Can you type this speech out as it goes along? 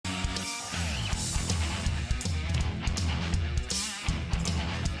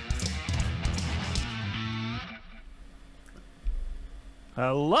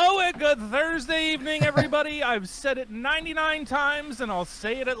Hello and good Thursday evening, everybody. I've said it 99 times, and I'll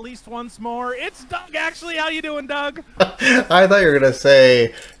say it at least once more. It's Doug, actually. How you doing, Doug? I thought you were going to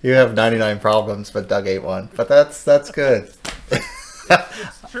say you have 99 problems, but Doug ate one. But that's good.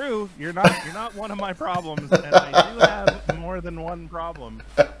 It's true. You're not one of my problems, and I do have more than one problem.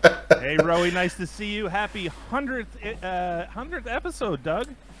 Hey, Rowie, nice to see you. Happy 100th episode, Doug.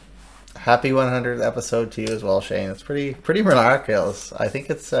 Happy 100th episode to you as well, Shane. It's pretty miraculous. I think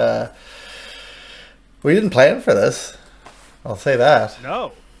it's we didn't plan for this. I'll say that.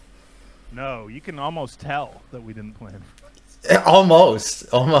 No, you can almost tell that we didn't plan for this.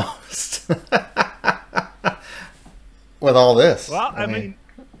 Almost. With all this. Well, I mean,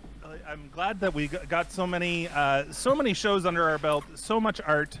 I'm glad that we got so many shows under our belt, so much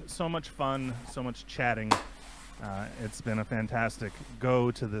art, so much fun, so much chatting. It's been a fantastic go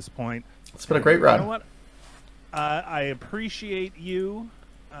to this point. It's been a great run. You know what? I appreciate you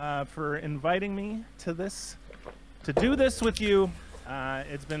for inviting me to do this with you.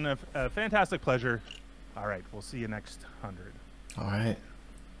 It's been a fantastic pleasure. All right, we'll see you next 100. All right.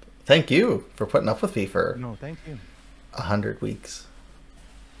 Thank you for putting up with me for no, thank you. 100 weeks.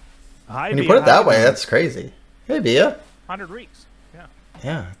 Hi, when you put it that way, that's ccrazy. Hey, Bia. 100 weeks. Yeah.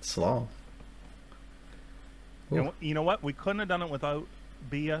 Yeah, it's long. And you know what? We couldn't have done it without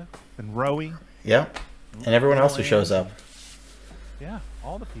Bia and Rowie. Yeah, and everyone else who shows up. Yeah,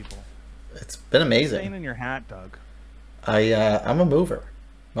 all the people. It's been amazing. Staying in your hat, Doug. I'm a mover.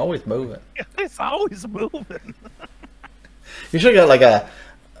 I'm always moving. It's always moving. You should get like a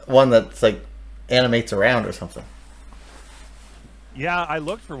one that's like animates around or something. Yeah, I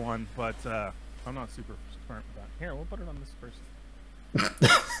looked for one, but I'm not super smart with that. Here, we'll put it on this person.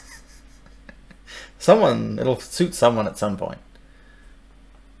 It'll suit someone at some point.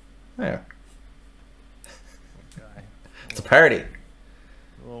 There. Okay. It's a party.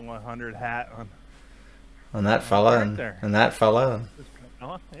 A little 100 hat on that fella and that fella.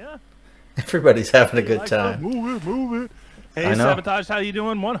 Yeah. Everybody's having a good time. Move it. Hey, Sabotage, how you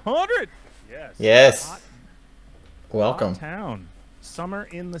doing? 100. Yes. Yes. Welcome. Hot town. Summer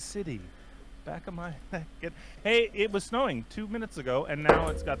in the city. Back of my neck. Hey, it was snowing 2 minutes ago, and now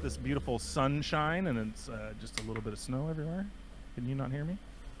it's got this beautiful sunshine, and it's just a little bit of snow everywhere. Can you not hear me?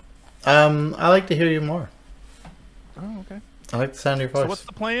 I like to hear you more. Oh, okay. I like the sound of your voice. So what's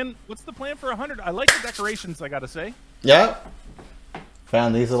the plan? What's the plan for 100? I like the decorations, I gotta say. Yeah.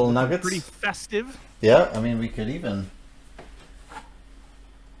 Found these little nuggets. Pretty festive. Yeah, I mean, we could even...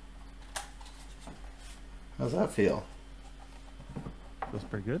 How's that feel? Feels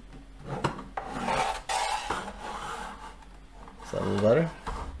pretty good. Is that a little better?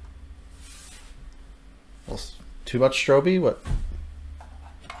 Too much strobe? What?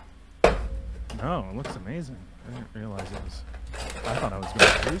 No, it looks amazing. I didn't realize it was... I thought I was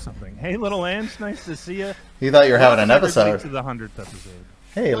going to do something. Hey, little Ange, nice to see you. You thought you were having an episode. To the 100th episode.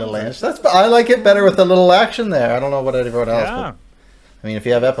 Hey, little Ange. I like it better with a little action there. I don't know what everyone else. Yeah. But, I mean, if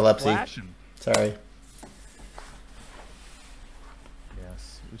you have epilepsy, Flashing. Sorry.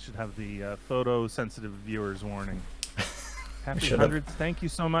 Yes, we should have the photo-sensitive viewers warning. Happy 100th. Thank you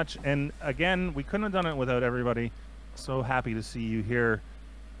so much. And again, we couldn't have done it without everybody. So happy to see you here.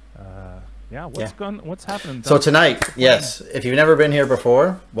 Yeah, what's happening? So tonight, yes, if you've never been here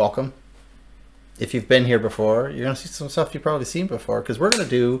before, welcome. If you've been here before, you're going to see some stuff you've probably seen before, because we're going to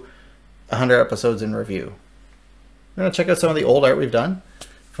do 100 episodes in review. We're going to check out some of the old art we've done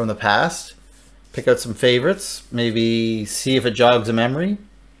from the past, pick out some favorites, maybe see if it jogs a memory,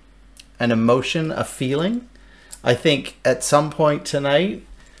 an emotion, a feeling. I think at some point tonight,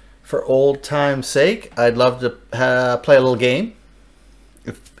 for old time's sake, I'd love to play a little game.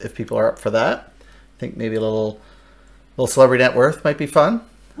 If people are up for that, I think maybe a little Celebrity Net Worth might be fun.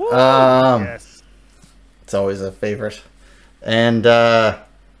 Yes, it's always a favorite. And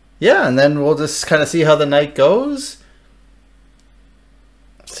yeah, and then we'll just kind of see how the night goes.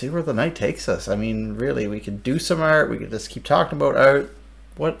 See where the night takes us. I mean, really, we could do some art. We could just keep talking about art.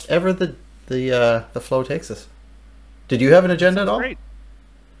 Whatever the flow takes us. Did you have an agenda at all? Great.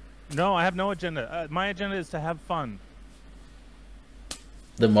 No, I have no agenda. My agenda is to have fun.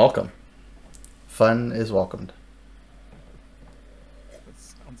 Then welcome. Fun is welcomed. That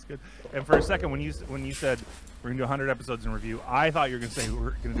sounds good. And for a second, when you said we're gonna do 100 episodes in review, I thought you were gonna say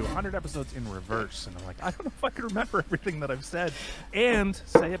we're gonna do 100 episodes in reverse, and I'm like, I don't know if I can remember everything that I've said and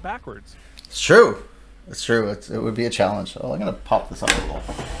say it backwards. It's true. It's true. It would be a challenge. Oh, I'm gonna pop this up a little.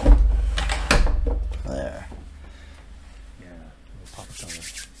 There. Yeah. Pop it on.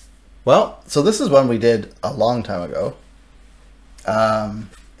 Well, so this is one we did a long time ago.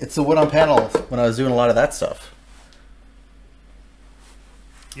 It's the wood on panel when I was doing a lot of that stuff.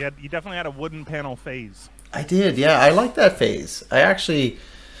 You definitely had a wooden panel phase. I did, yeah. I like that phase. I actually,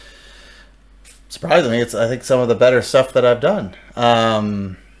 surprisingly, it's I think some of the better stuff that I've done.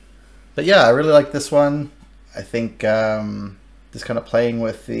 But yeah, I really like this one. I think just kind of playing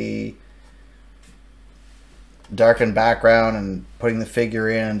with the darkened background and putting the figure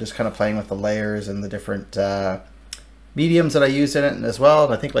in, and just kind of playing with the layers and the different mediums that I used in it as well.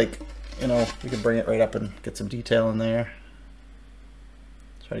 And I think, like, you know, we can bring it right up and get some detail in there.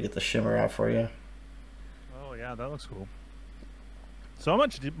 Try to get the shimmer out for you. Oh yeah, that looks cool. So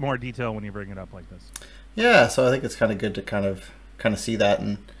much more detail when you bring it up like this. Yeah, so I think it's kind of good to kind of see that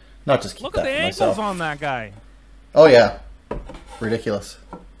and not just keep Look that at the for ankles myself. on that guy. Oh yeah, ridiculous.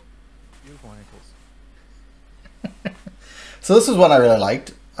 Beautiful ankles. So this is one I really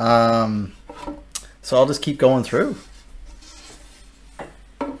liked. So I'll just keep going through.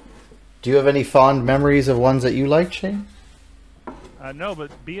 Do you have any fond memories of ones that you liked, Shane? No, but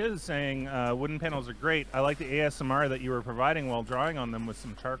Bia is saying wooden panels are great. I like the ASMR that you were providing while drawing on them with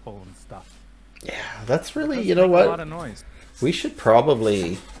some charcoal and stuff. Yeah, that's really, It you know make what? A lot of noise. We should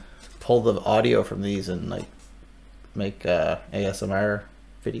probably pull the audio from these and like make ASMR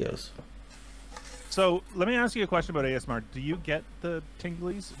videos. So let me ask you a question about ASMR. Do you get the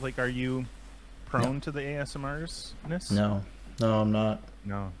tinglies? Like, are you prone to the ASMRs-ness? No, I'm not.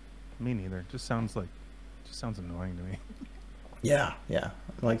 No, me neither. Just sounds annoying to me. Yeah. I'm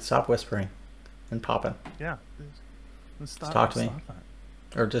like, stop whispering and popping. Yeah. Let's Just talk to me. stop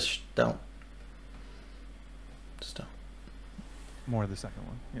that. Or just don't. Just don't. More the second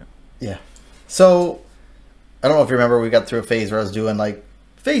one. Yeah. Yeah. So, I don't know if you remember, we got through a phase where I was doing like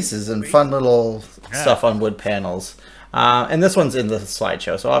faces and fun little stuff on wood panels. And this one's in the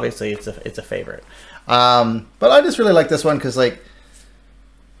slideshow, so obviously it's a favorite. But I just really like this one because, like,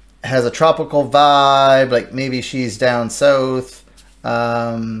 has a tropical vibe, like maybe she's down south.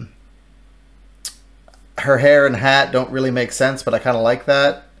 Her hair and hat don't really make sense, but I kind of like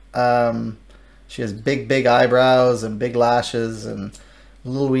that. She has big eyebrows and big lashes and a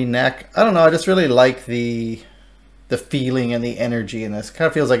little wee neck. I don't know, I just really like the feeling and the energy in this. Kind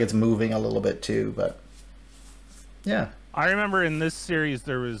of feels like it's moving a little bit too, but yeah. I remember in this series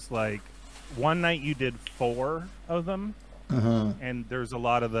there was like one night you did 4 of them. And there's a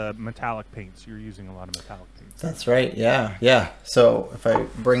lot of the metallic paints. You're using a lot of metallic paints. That's right. Yeah. So if I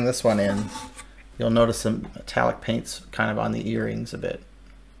bring this one in, you'll notice some metallic paints kind of on the earrings a bit.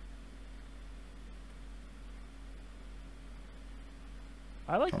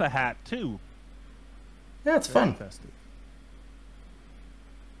 I like the hat too. Yeah, it's fun. Festive.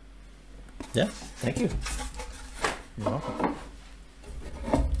 Yeah. Thank you. You're welcome.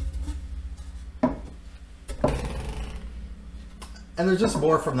 And there's just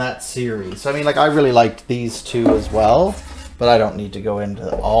more from that series. So, I mean, like, I really liked these two as well, but I don't need to go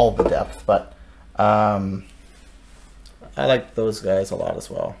into all the depth. But I like those guys a lot as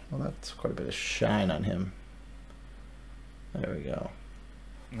well. Well, that's quite a bit of shine on him. There we go.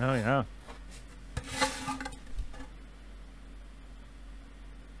 Oh yeah.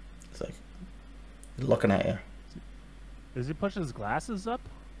 It's like he's looking at you. Does he push his glasses up?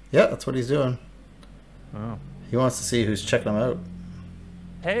 Yeah, that's what he's doing. Oh. He wants to see who's checking him out.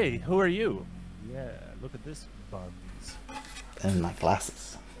 Hey, who are you? Yeah, look at this buns. And my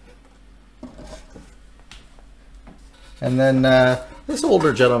glasses. And then this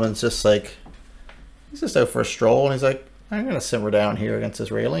older gentleman's just like, he's just out for a stroll, and he's like, I'm going to simmer down here against this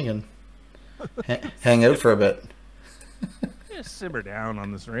railing and hang out for a bit. Just simmer down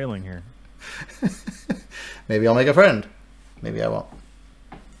on this railing here. Maybe I'll make a friend. Maybe I won't.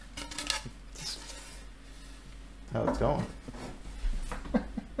 How it's going.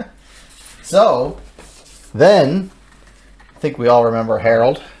 So, then, I think we all remember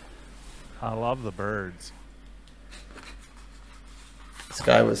Harold. I love the birds. This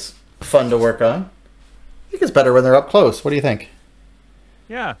guy was fun to work on. I think it's better when they're up close. What do you think?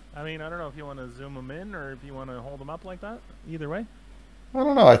 Yeah, I mean, I don't know if you want to zoom them in or if you want to hold them up like that. Either way. I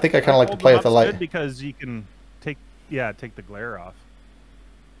don't know. I think I kind of like to play with the light. Good because you can take the glare off.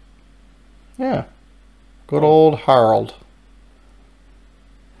 Yeah. Good old Harold.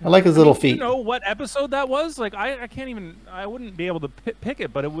 I like his little feet. You know what episode that was? Like, I can't even, I wouldn't be able to pick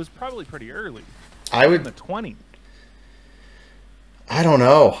it, but it was probably pretty early. I would. In the 20s. I don't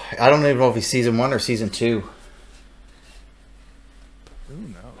know. I don't even know if he's season 1 or season 2. Who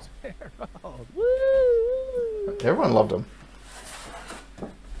knows? Harold. Woo! Everyone loved him.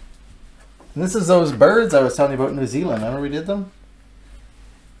 And this is those birds I was telling you about in New Zealand. Remember we did them?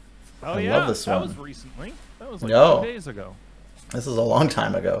 Oh, I yeah. love this that one. was recently. That was like No. 2 days ago. This is a long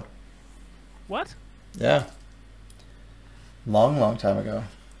time ago. What? Yeah. Long time ago.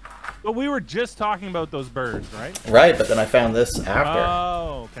 But we were just talking about those birds, right? Right, but then I found this after.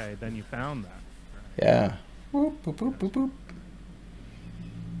 Oh, okay. Then you found that. Yeah. Boop, boop, boop, boop, boop.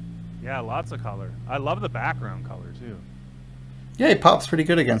 Yeah, lots of color. I love the background color too. Yeah, he pops pretty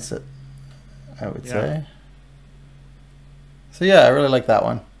good against it, I would say. So yeah, I really like that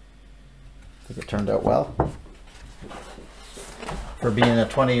one. I think it turned out well for being a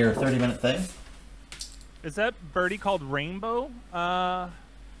 20 or 30 minute thing. Is that birdie called Rainbow? I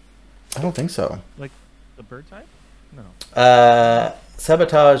don't think so. Like the bird type? No.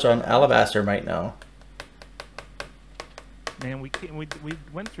 Sabotage on Alabaster might know. Man, we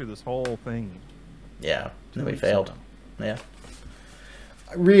went through this whole thing. Yeah, and we failed. Yeah.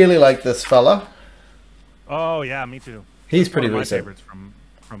 I really like this fella. Oh yeah, me too. He's pretty one of my recent. favorites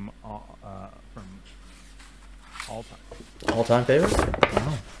from all time. All time favorite?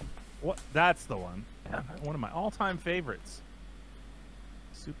 Oh. What? That's the one. Yeah, one of my all-time favorites.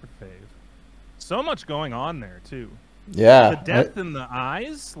 Super fave. So much going on there too. Yeah. The depth in the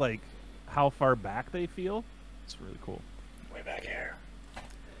eyes, like how far back they feel. It's really cool. Way back here.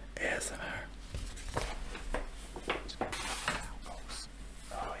 ASMR.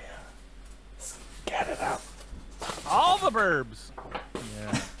 Oh yeah. Get it out. All the burbs.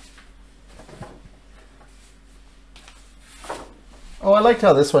 Yeah. Oh, I liked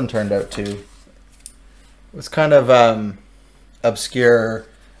how this one turned out too. It was kind of obscure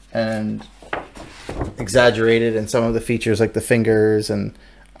and exaggerated in some of the features, like the fingers and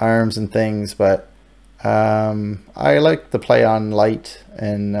arms and things, but I like the play on light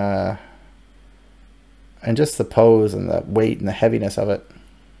and just the pose and the weight and the heaviness of it.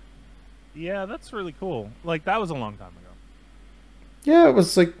 Yeah, that's really cool. Like that was a long time ago. Yeah, it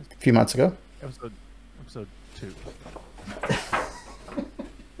was like a few months ago. Episode 2.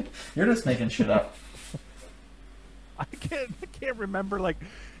 You're just making shit up. I can't remember. Like,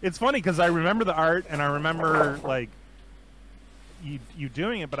 it's funny because I remember the art and I remember like you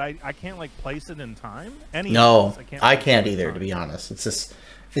doing it, but I can't like place it in time. No, I can't either, to be honest. It's just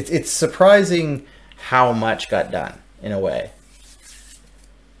it's surprising how much got done in a way.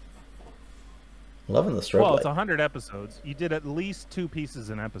 Loving the strobe Well, light. it's 100 episodes. You did at least 2 pieces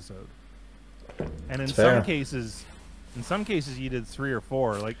an episode, and in That's fair. some cases you did 3 or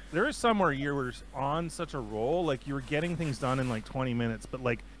 4. Like there is somewhere you were on such a roll, like you were getting things done in like 20 minutes, but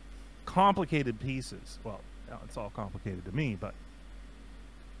like complicated pieces. Well, it's all complicated to me, but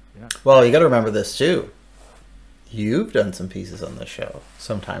yeah. Well, you got to remember this too. You've done some pieces on this show,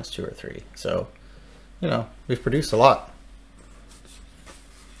 sometimes 2 or 3. So, you know, we've produced a lot.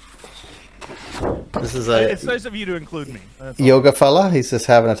 This is It's nice of you to include me. That's all. yoga fella. He's just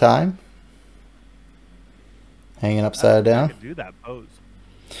having a time. Hanging upside I down. could do that pose.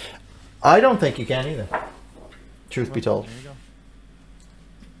 I don't think you can either. Truth be told. There you go.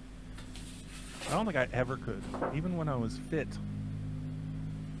 I don't think I ever could, even when I was fit.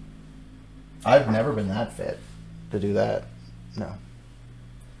 I've never been that fit to do that. No.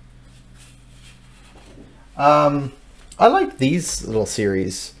 I like these little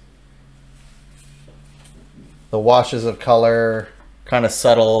series. The washes of color, kind of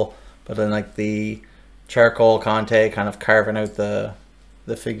subtle, but then like the charcoal Conte kind of carving out the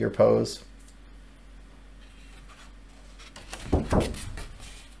figure pose.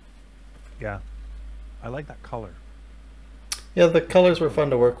 Yeah, I like that color. Yeah, the colors were fun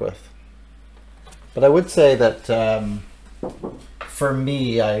to work with. But I would say that for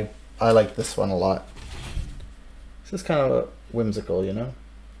me, I like this one a lot. This is kind of whimsical, you know?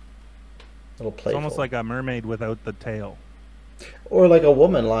 A little playful. It's almost like a mermaid without the tail. Or like a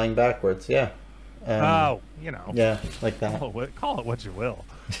woman lying backwards, yeah. Oh, you know. Yeah, like that. Call it what you will.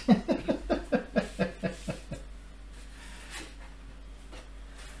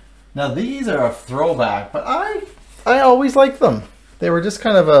 Now these are a throwback, but I always liked them. They were just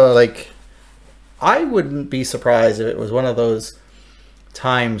kind of a like. I wouldn't be surprised if it was one of those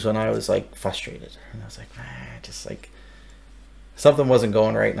times when I was like frustrated and I was like, just like something wasn't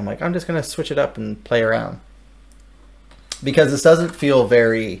going right, and I'm like, I'm just gonna switch it up and play around because this doesn't feel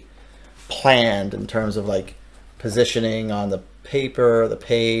very planned in terms of like positioning on the paper, the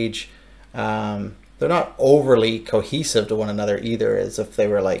page. They're not overly cohesive to one another either, as if they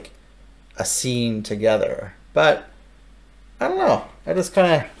were like a scene together. But I don't know. I just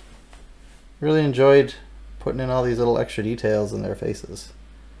kind of really enjoyed putting in all these little extra details in their faces.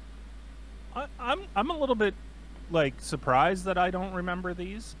 I'm a little bit like surprised that I don't remember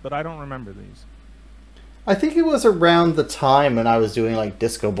these, but I don't remember these. I think it was around the time when I was doing like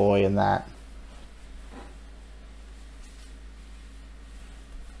Disco Boy and that.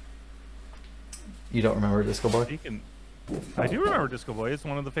 You don't remember Disco Boy? I do remember Disco Boy. It's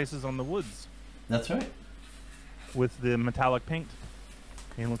one of the faces on the woods. That's right. With the metallic paint.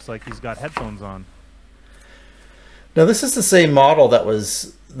 He looks like he's got headphones on. Now, this is the same model that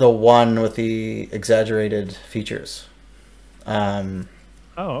was the one with the exaggerated features. Oh,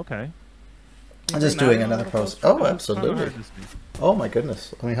 okay. I'm just doing another post. Oh, absolutely. Oh, my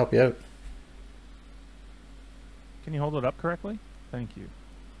goodness. Let me help you out. Can you hold it up correctly? Thank you.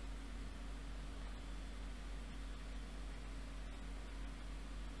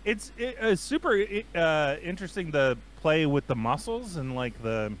 It's super interesting to play with the muscles and like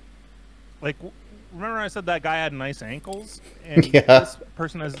remember I said that guy had nice ankles and this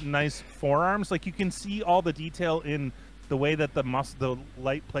person has nice forearms. Like you can see all the detail in the way that the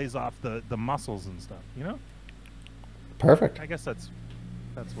light plays off the muscles and stuff. You know. Perfect. I guess that's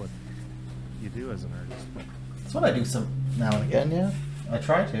what you do as an artist. That's what I do some now and again. Yeah, I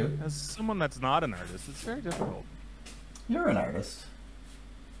try to. As someone that's not an artist, it's very difficult. You're an artist.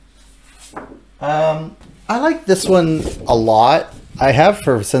 I like this one a lot. I have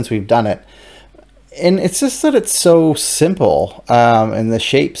since we've done it, and it's just that it's so simple, and the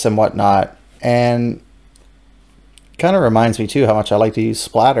shapes and whatnot, and kind of reminds me too how much I like to use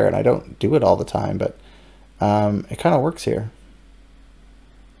splatter, and I don't do it all the time, but it kind of works here.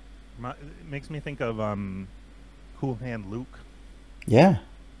 It makes me think of Cool Hand Luke. Yeah,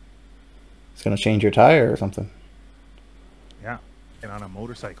 it's gonna change your tire or something. Yeah, and on a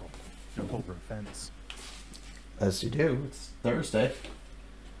motorcycle. Jump over a fence. As you do. It's Thursday.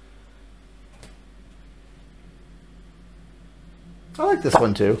 I like this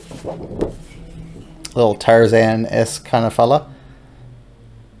one too. Little Tarzan-esque kind of fella.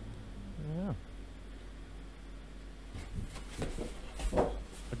 Yeah.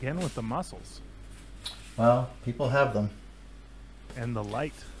 Again with the muscles. Well, people have them. And the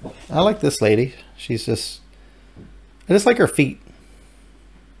light. I like this lady. She's just... I just like her feet.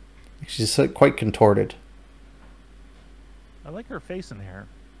 She's quite contorted. I like her face and hair.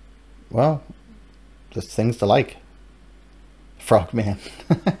 Well, just things to like. Frogman.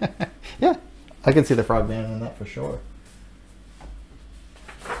 Yeah, I can see the Frogman in that for sure.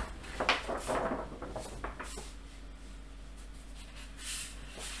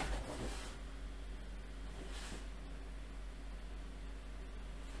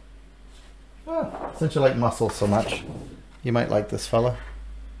 Well, since you like muscles so much, you might like this fella.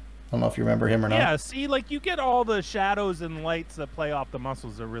 I don't know if you remember him or not. Yeah, see, like you get all the shadows and lights that play off the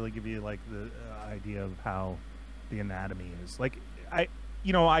muscles that really give you like the idea of how the anatomy is. Like I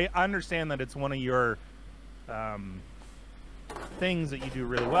understand that it's one of your things that you do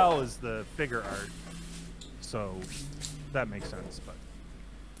really well is the figure art. So that makes sense. But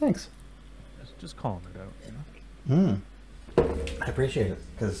thanks. Just calling it out. You know? I appreciate it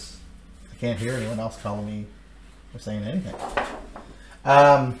because I can't hear anyone else calling me or saying anything.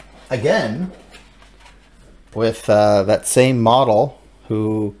 Again, with that same model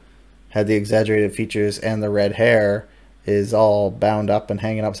who had the exaggerated features and the red hair is all bound up and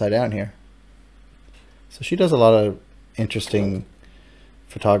hanging upside down here. So she does a lot of interesting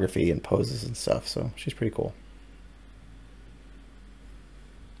photography and poses and stuff. So she's pretty cool.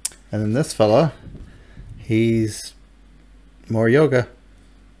 And then this fella, he's more yoga.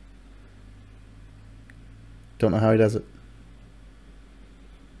 Don't know how he does it.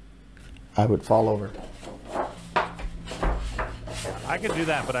 I would fall over. I could do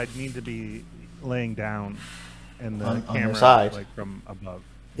that, but I'd need to be laying down and the on camera your side, like from above.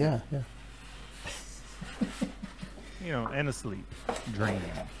 Yeah, yeah. You know, and asleep, draining.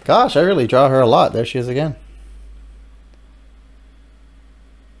 Gosh, I really draw her a lot. There she is again.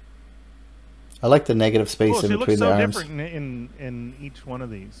 I like the negative space in between the arms. She looks so different in each one of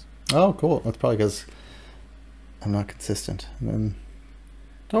these. Oh, cool. That's probably because I'm not consistent. And then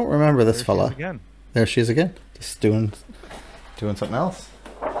don't remember this fella. Again. There she is again. Just doing something else.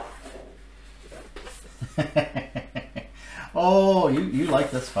 Oh, you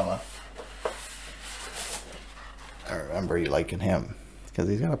like this fella. I remember you liking him because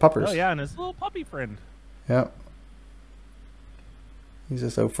he's got a puppers. Oh yeah, and his little puppy friend. Yep. He's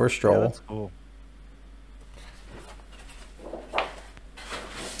just out for a stroll. Yeah, that's cool.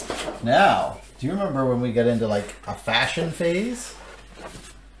 Now, do you remember when we got into like a fashion phase?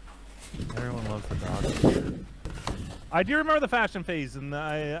 Everyone loves the dog. I do remember the fashion phase and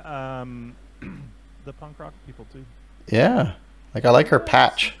the punk rock people too. Yeah, like I like her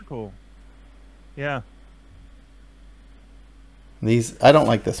patch. Super cool. Yeah. These I don't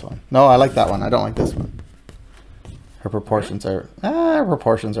like this one. No, I like that one. I don't like this one. Her proportions are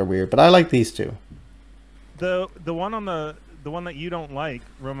weird, but I like these two. The one on the one that you don't like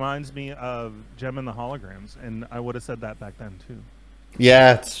reminds me of Gem and the Holograms, and I would have said that back then too.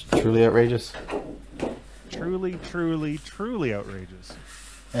 Yeah, it's truly outrageous. Truly, truly, truly outrageous.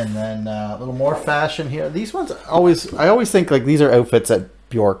 And then a little more fashion here. These ones I always think like these are outfits that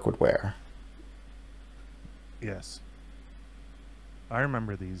Bjork would wear. Yes. I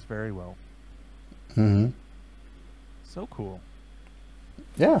remember these very well. Mm-hmm. So cool.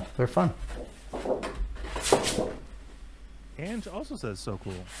 Yeah, they're fun. Ange also says so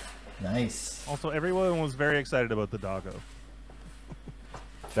cool. Nice. Also, everyone was very excited about the doggo.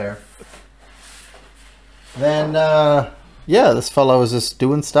 Fair. Then, yeah, this fellow was just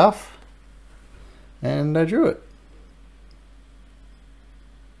doing stuff, and I drew it.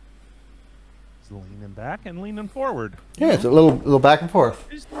 He's leaning back and leaning forward. Yeah, it's a little back and forth.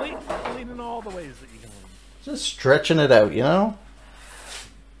 Just leaning all the ways that you can lean. Just stretching it out, you know?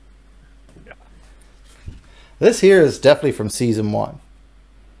 Yeah. This here is definitely from season 1.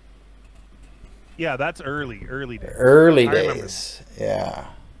 Yeah, that's early days. Early days, yeah.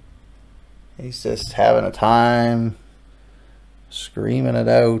 He's just having a time, screaming it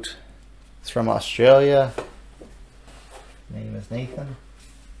out. It's from Australia. Name is Nathan.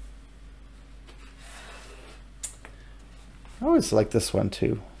 I always like this one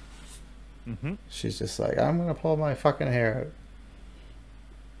too. Mm-hmm. She's just like, I'm gonna pull my fucking hair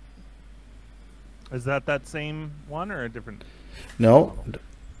out. Is that same one or a different? No,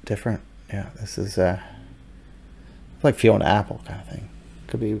 different. Yeah, this is like Fiona Apple kind of thing.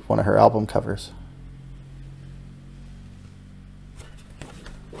 Could be one of her album covers.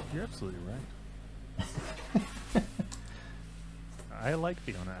 You're absolutely right. I like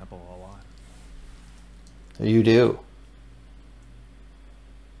Fiona Apple a lot. You do.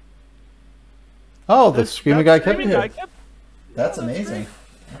 Oh, the Screaming Guy kept it here. That's amazing.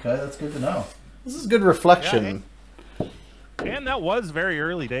 Okay, that's good to know. This is good reflection. Yeah, and that was very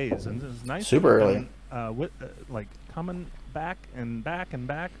early days, and it was nice. Super early. With like coming back and back and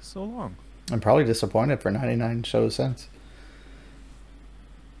back so long. I'm probably disappointed for 99 shows since.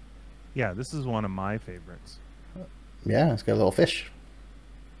 Yeah, this is one of my favorites. Yeah, it's got a little fish.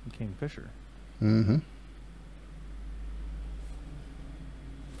 Kingfisher. Mm-hmm.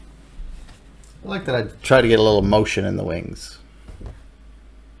 I like that I try to get a little motion in the wings.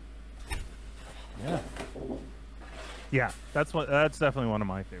 Yeah. Yeah, that's definitely one of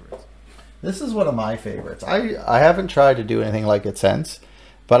my favorites. This is one of my favorites. I haven't tried to do anything like it since,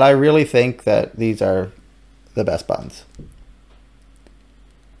 but I really think that these are the best buns.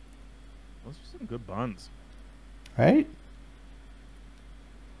 Those are some good buns. Right?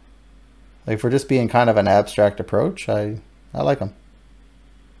 Like for just being kind of an abstract approach, I like them.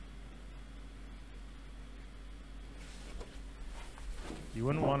 You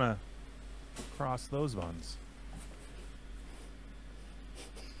wouldn't want to cross those buns.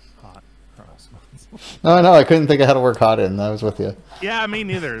 Hot cross buns. No, I couldn't think of how to work hot in. I was with you. Yeah, me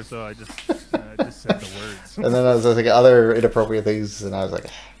neither. So I just said the words. And then I was thinking other inappropriate things, and I was like,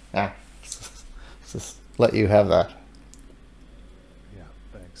 just let you have that. Yeah,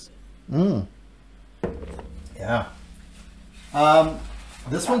 thanks. Yeah.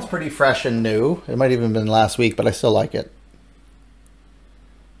 This one's pretty fresh and new. It might even been last week, but I still like it.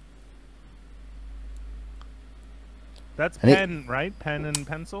 That's pen, right? Pen and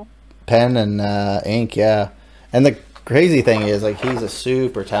pencil? Pen and ink, yeah. And the crazy thing is, like, he's a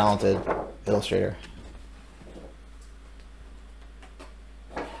super talented illustrator.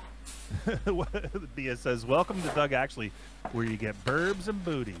 Bia says, welcome to Doug Actually, where you get burbs and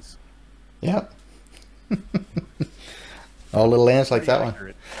booties. Yep. Oh, Little Ange likes that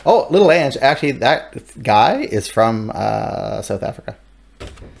accurate. one. Oh, Little Ange, actually, that guy is from South Africa.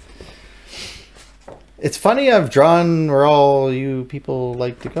 It's funny I've drawn where all you people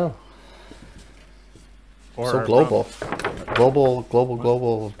like to go. Or so global.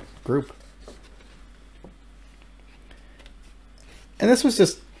 Global group. And this was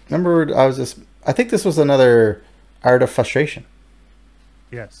just, remember, I think this was another Art of Frustration.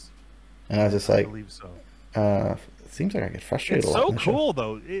 Yes. And I was just I like, believe so. It seems like I get frustrated It's a lot. so in the show. cool,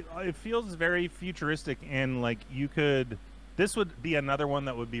 though. It feels very futuristic, and like you could... This would be another one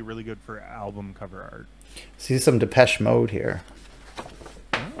that would be really good for album cover art. See some Depeche Mode here.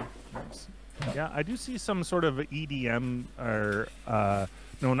 Oh, nice. Yeah, I do see some sort of EDM or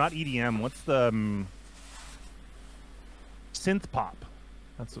no, not EDM. What's the synth pop?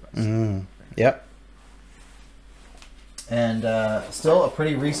 That's what I see. Yep. And still a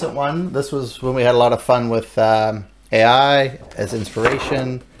pretty recent one. This was when we had a lot of fun with AI as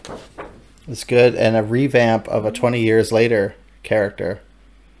inspiration. It's good, and a revamp of a 20 years later character.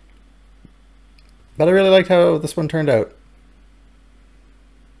 But I really liked how this one turned out.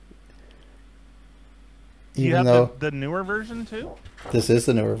 Do you even have though the newer version too? this is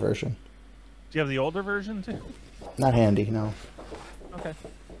the newer version. Do you have the older version too? Not handy, no. Okay.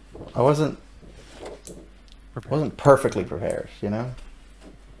 I wasn't perfectly prepared, you know?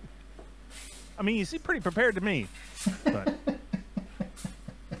 I mean, you seem pretty prepared to me. But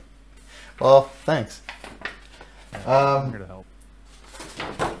well, thanks. I'm here to help.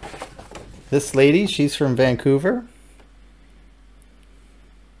 This lady, she's from Vancouver.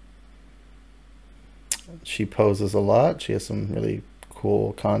 She poses a lot. She has some really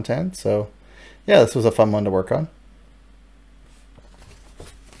cool content. So, yeah, this was a fun one to work on.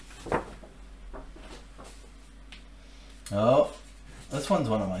 Oh, this one's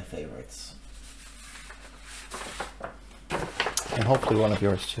one of my favorites. And hopefully one of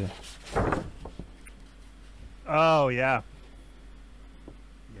yours too. Oh, yeah.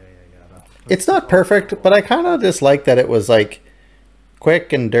 It's not perfect, but I kind of just like that it was like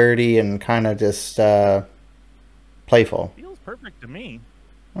quick and dirty and kind of just playful. Feels perfect to me.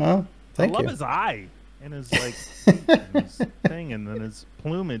 Well, thank you. I love his eye and his like and his thing, and then his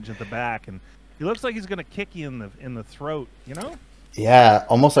plumage at the back, and he looks like he's gonna kick you in the throat. You know? Yeah,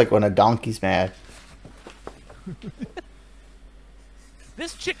 almost like when a donkey's mad.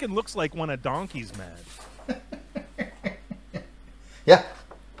 This chicken looks like when a donkey's mad. Yeah,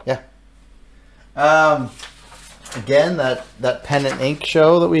 yeah. Again, that pen and ink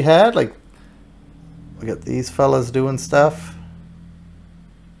show that we had, like, we got these fellas doing stuff,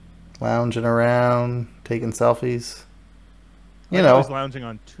 lounging around, taking selfies. You know, he's lounging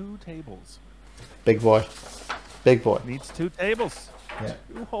on 2 tables. Big boy, big boy. Needs 2 tables. Yeah.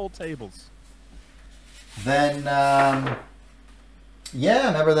 2 whole tables. Then, yeah,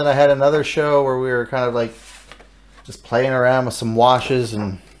 remember that I had another show where we were kind of like just playing around with some washes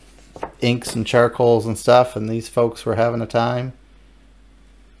and inks and charcoals and stuff, and these folks were having a time.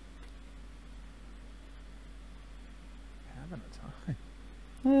 Having a time.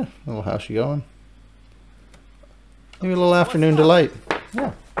 Yeah, little how's she going? Maybe a little afternoon delight.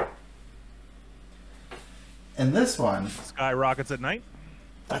 Yeah. And this one, Sky rockets at night.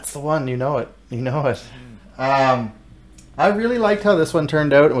 that's the one. You know it. You know it. I really liked how this one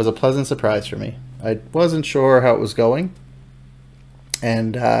turned out. It was a pleasant surprise for me. I wasn't sure how it was going,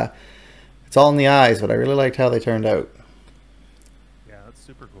 and it's all in the eyes, but I really liked how they turned out. Yeah, that's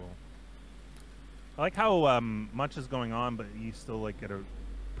super cool. I like how much is going on, but you still like get a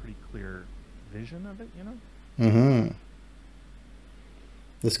pretty clear vision of it, you know? Mm-hmm.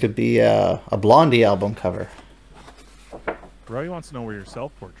 This could be a Blondie album cover. Roy wants to know where your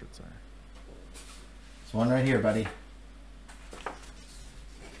self-portraits are. There's one right here, buddy.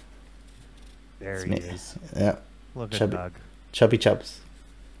 There he is. Yeah. Look at Chubby, Doug. Chubby Chubs.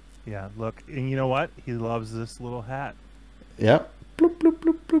 Yeah, look. And you know what? He loves this little hat. Yep. Bloop, bloop,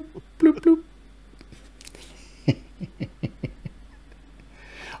 bloop, bloop, bloop, bloop.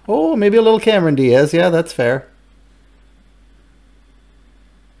 Oh, maybe a little Cameron Diaz. Yeah, that's fair.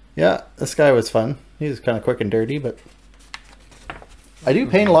 Yeah, this guy was fun. He was kind of quick and dirty, but I do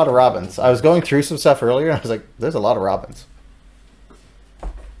paint a lot of robins. I was going through some stuff earlier, and I was like, there's a lot of robins.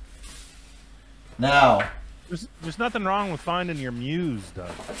 Now, There's nothing wrong with finding your muse,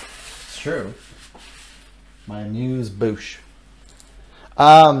 Doug. it's true. My muse boosh.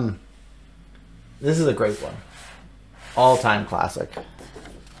 This is a great one. All-time classic.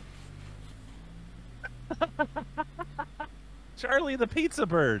 Charlie the Pizza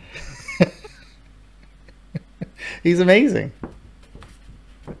Bird. He's amazing.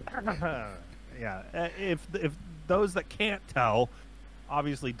 Yeah, if those that can't tell,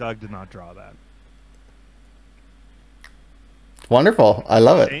 obviously Doug did not draw that. Wonderful. I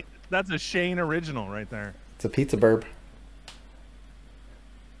love it. That's a Shane original right there. It's a pizza burb.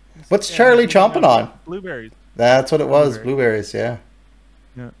 What's Charlie chomping on? Blueberries. That's what it was. Blueberries, yeah.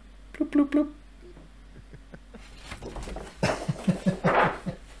 Yeah. Bloop, bloop, bloop.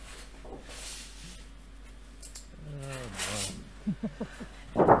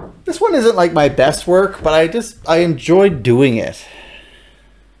 This one isn't like my best work, but I enjoyed doing it.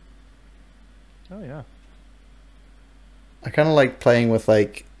 Oh yeah. I kind of like playing with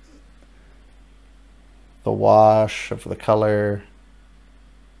like the wash of the color.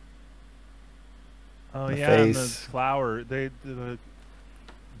 Oh the yeah, face. and the flower, the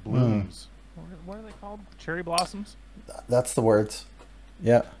blooms. What are they called? Cherry blossoms? That's the words.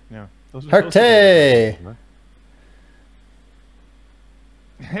 Yeah. Yeah. Those are Harte!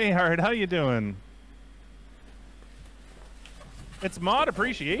 Hey Hart, how you doing? It's Mod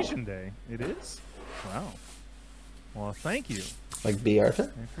Appreciation Day. It is? Wow. Well, thank you. Like B.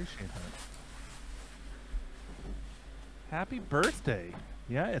 Arthur? I appreciate that. Happy birthday.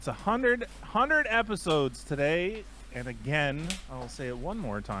 Yeah, it's 100 episodes today. And again, I'll say it one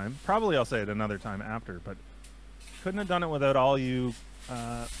more time. Probably I'll say it another time after, but couldn't have done it without all you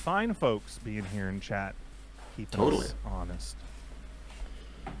fine folks being here in chat, keeping us honest.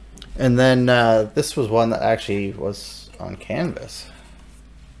 And then this was one that actually was on canvas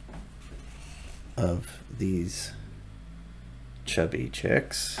of these chubby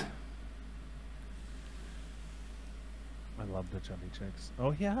chicks. I love the chubby chicks.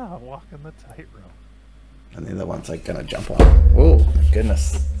 Oh yeah, walking the tightrope. And then the one's like gonna jump on. Oh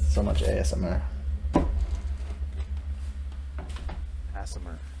goodness, so much ASMR.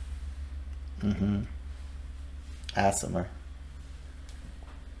 ASMR. Mm-hmm. ASMR.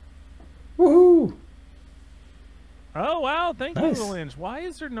 Woohoo! Oh wow, thank Nice. you, Lynch. Why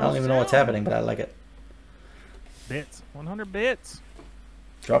is there no I don't even know what's sound? happening, but I like it. Bits. 100 bits.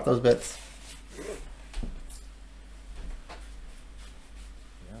 Drop those bits.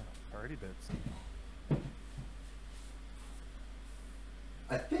 Yeah, party bits.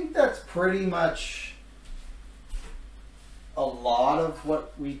 I think that's pretty much a lot of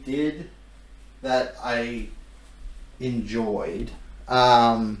what we did that I enjoyed.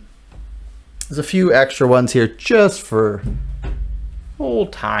 There's a few extra ones here just for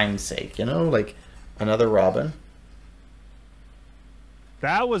old time's sake, you know, like another Robin.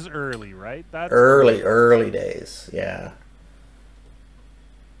 That was early, right? That's Early days, yeah.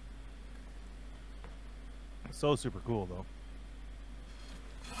 So super cool though.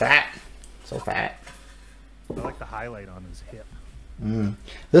 Fat, so fat. I like the highlight on his hip.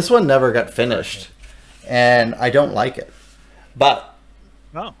 This one never got finished, and I don't like it. But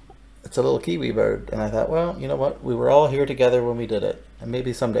Oh, it's a little kiwi bird, and I thought, well, you know what? We were all here together when we did it, and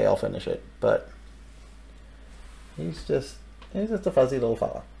maybe someday I'll finish it. But he's just a fuzzy little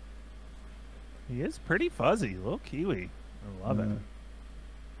fella. he is pretty fuzzy, little kiwi. I love it.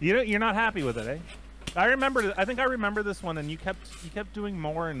 You're not happy with it, eh? I think I remember this one, and you kept doing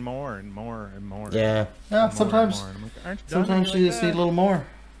more and more and more and more. Yeah. Yeah. Sometimes, Sometimes you just need a little more.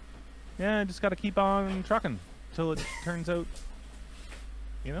 Yeah, just got to keep on trucking till it turns out.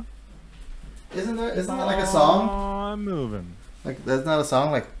 You know. Isn't that like a song? I'm moving. Like that's not a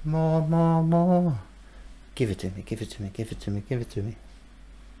song like more. Give it to me, give it to me, give it to me, give it to me.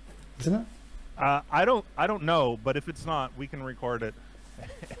 Isn't it? I don't know, but if it's not, we can record it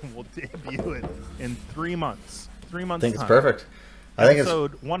and we'll debut it in 3 months. 3 months. I think it's perfect. I think it's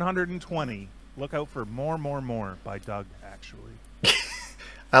episode 120. Look out for more by Doug. Actually,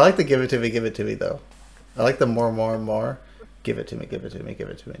 I like the give it to me though. I like the more. Give it to me, give it to me, give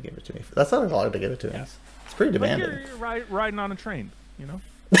it to me, give it to me. That's not a lot to give it to me. Yeah. It's pretty demanding. Like you're riding on a train, you know.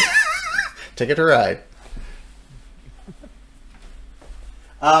 Ticket to ride.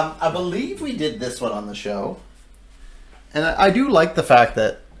 I believe we did this one on the show, and I do like the fact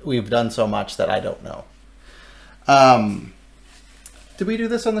that we've done so much that I don't know. Did we do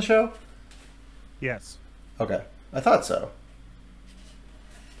this on the show? Yes. Okay, I thought so.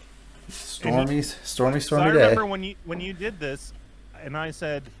 Stormy So I day. remember when you did this, and I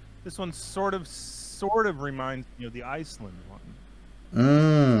said this one sort of reminds me of the Iceland one.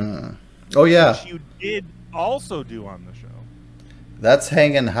 Oh yeah. Which you did also do on the show. That's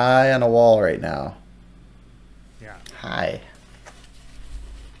hanging high on a wall right now. Yeah. High.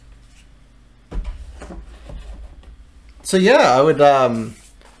 So yeah, I would. Now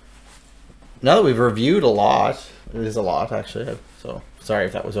that we've reviewed a lot, it is a lot actually. So sorry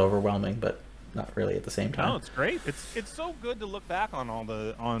if that was overwhelming, but not really at the same time. No, it's great. It's so good to look back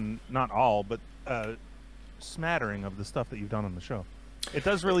on not all, but smattering of the stuff that you've done on the show. It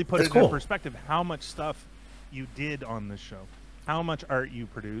does really put it in perspective how much stuff you did on this show, how much art you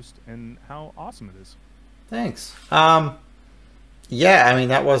produced, and how awesome it is. Thanks. Yeah, I mean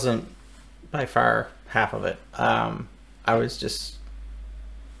that wasn't by far half of it. I was just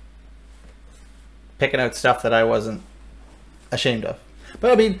picking out stuff that I wasn't ashamed of.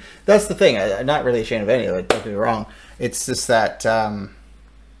 But I mean, that's the thing. I'm not really ashamed of any of it. Don't get me wrong. It's just that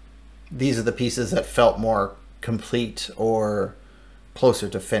these are the pieces that felt more complete or closer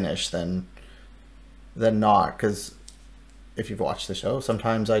to finish than not. Because if you've watched the show,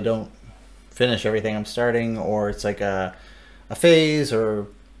 sometimes I don't finish everything I'm starting, or it's like a phase or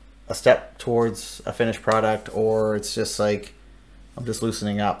a step towards a finished product, or it's just like I'm just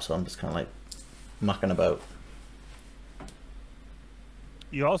loosening up, so I'm just kind of like mucking about.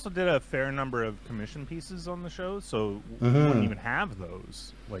 You also did a fair number of commission pieces on the show, so you wouldn't even have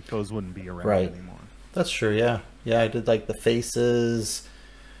those. Like, those wouldn't be around anymore. That's true, yeah. Yeah, I did, like, the faces,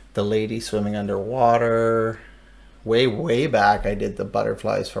 the lady swimming underwater. Way back, I did the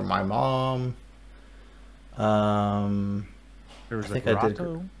butterflies for my mom. There was I a think I did.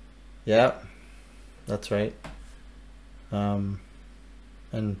 grotto. Yeah, that's right. And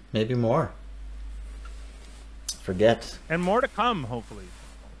maybe more. Forget. And more to come, hopefully.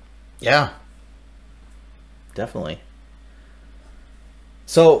 Yeah, definitely.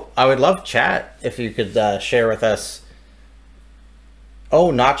 So I would love chat if you could share with us.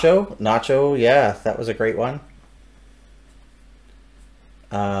 Oh, Nacho, yeah, that was a great one.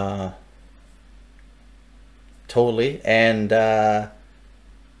 Totally, and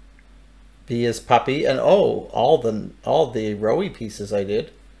Be His Puppy, and all the Rowie pieces I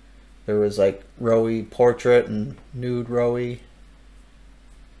did. There was like Rowie portrait and nude Rowie.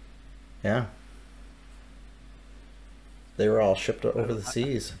 Yeah. They were all shipped over the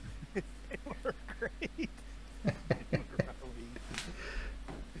seas. They were great.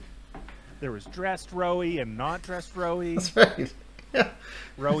 There was dressed Rowie and not dressed Rowie. That's right. Yeah.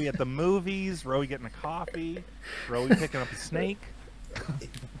 Rowie at the movies, Rowie getting a coffee, Rowie picking up a snake.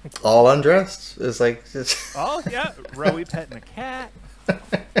 All undressed. It's like just... Oh yeah, Rowie petting a cat.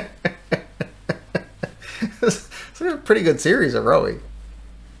 It's a pretty good series of Rowie.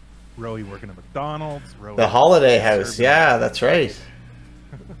 Rowie working at McDonald's. Rowie The Holiday House. Yeah, that's right.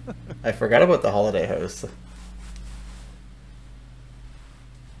 I forgot about the Holiday House.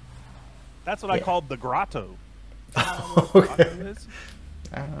 That's what I called the grotto. Okay.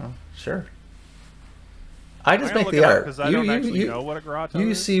 I don't know. Sure. I just make the art. Because I don't actually know what a grotto is.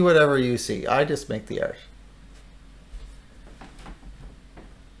 You see whatever you see. I just make the art.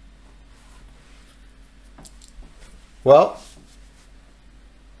 Well,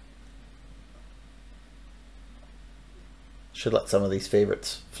 should let some of these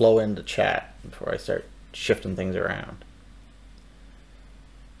favorites flow into chat before I start shifting things around.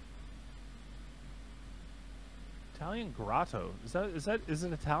 Italian grotto. Is it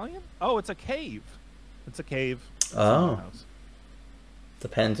Italian? Oh, it's a cave. It's a cave. It's Oh.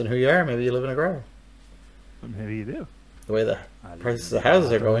 Depends on who you are. Maybe you live in a grotto. Maybe you do. The way the prices of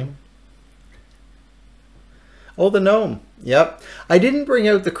houses are going. Oh, the gnome. Yep. I didn't bring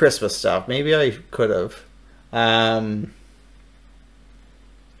out the Christmas stuff. Maybe I could have.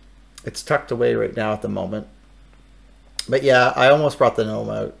 It's tucked away right now at the moment. But yeah, I almost brought the gnome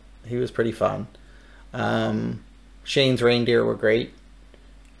out. He was pretty fun. Shane's reindeer were great.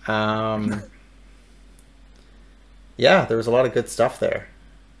 Yeah, there was a lot of good stuff there.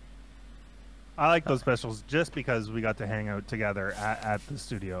 I like those specials just because we got to hang out together at the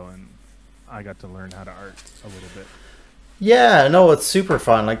studio and I got to learn how to art a little bit. Yeah, no, it's super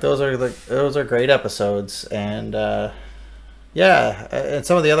fun. Like those are great episodes, and yeah, and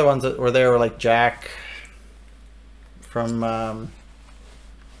some of the other ones that were there were like Jack from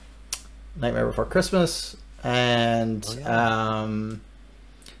Nightmare Before Christmas, and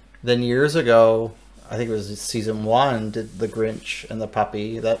then years ago, I think it was season 1, did the Grinch and the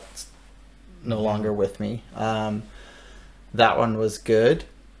puppy. That's no longer with me. That one was good.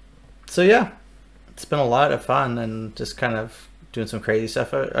 So yeah, it's been a lot of fun and just kind of doing some crazy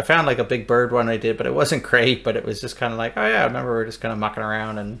stuff. I found like a big bird one I did, but it wasn't great, but it was just kind of like, oh yeah, I remember we were just kind of mucking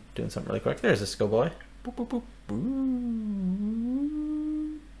around and doing something really quick. There's a schoolboy. Boop, boop, boop. Boop,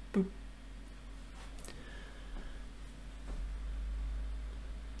 boop.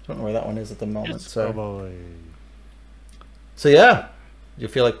 Don't know where that one is at the moment. So yeah, do you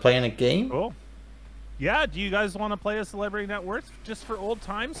feel like playing a game? Cool. Yeah, do you guys want to play a Celebrity Net Worth just for old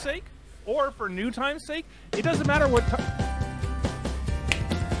time's sake? Or for new time's sake? It doesn't matter what time.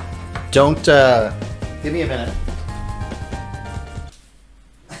 Don't, give me a minute.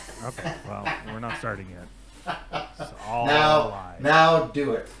 Okay, well, we're not starting yet. It's all live. Now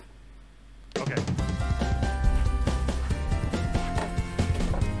do it. Okay.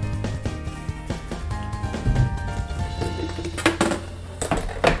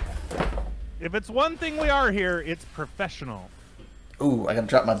 If it's one thing we are here, it's professional. Ooh, I gotta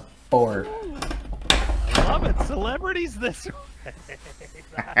drop my board. I love it. Celebrities this way.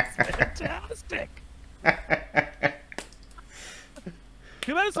 That's fantastic.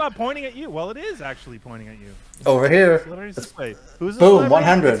 Too bad it's not pointing at you. Well, it is actually pointing at you. Over here. Celebrities this way. Who's boom,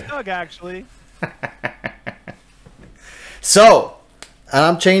 100. It's Doug, actually. So,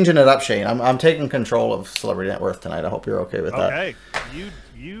 I'm changing it up, Shane. I'm taking control of Celebrity Net Worth tonight. I hope you're okay with that. Okay.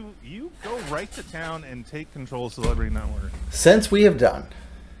 You go right to town and take control of Celebrity Net Worth. Since we have done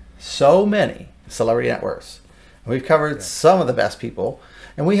so many Celebrity Net Worths, we've covered some of the best people,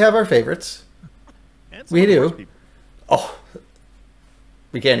 and we have our favorites. We do. Oh,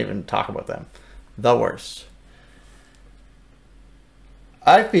 we can't even talk about them. The worst.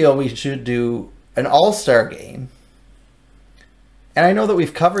 I feel we should do an all-star game. And I know that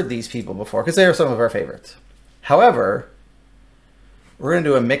we've covered these people before because they are some of our favorites. However, we're going to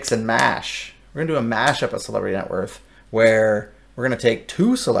do a mix and mash. We're going to do a mashup of Celebrity Net Worth where we're going to take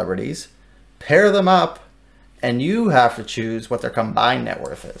two celebrities, pair them up, and you have to choose what their combined net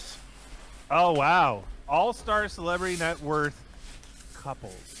worth is. Oh, wow. All-Star Celebrity Net Worth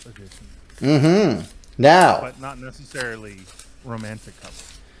couples edition. Mm-hmm. Now. But not necessarily romantic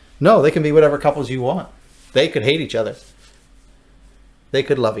couples. No, they can be whatever couples you want. They could hate each other. They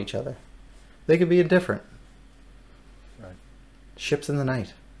could love each other. They could be indifferent. Right. Ships in the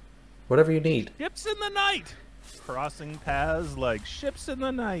night. Whatever you need. Ships in the night. Crossing paths like ships in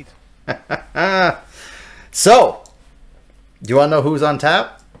the night. So, do you want to know who's on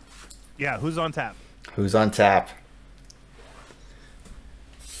tap? Yeah, who's on tap? Who's on tap?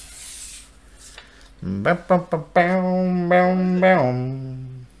 Oh,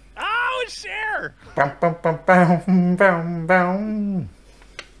 it's Cher!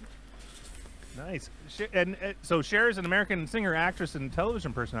 Nice. And so Cher is an American singer, actress, and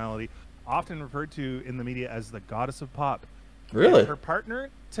television personality, often referred to in the media as the goddess of pop. Really? And her partner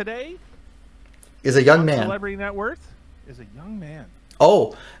today Is a young man. Celebrity Net Worth is a young man.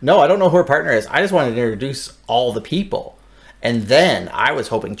 Oh, no, I don't know who her partner is. I just wanted to introduce all the people. And then I was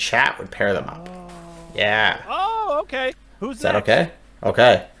hoping chat would pair them up. Oh. Yeah. Oh, okay. Who's Is that next? okay?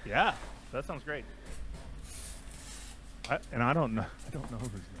 Okay. Yeah, that sounds great. I don't know. I don't know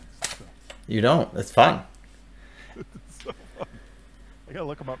who's next. So. You don't. It's fun. It's so fun. I gotta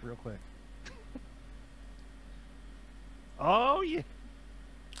look him up real quick. Oh yeah.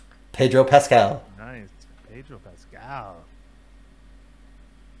 Pedro Pascal. Nice. Pedro Pascal.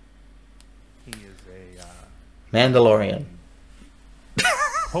 He is a Mandalorian.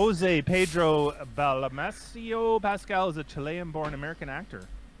 Jose Pedro Balamacio Pascal is a Chilean-born American actor.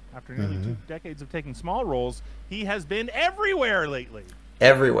 After nearly 2 decades of taking small roles, he has been everywhere lately.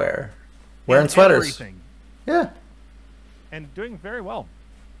 Everywhere. Wearing sweaters. Everything. Yeah. And doing very well.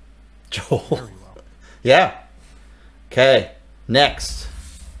 Joel. Very well. Yeah. Okay. Next.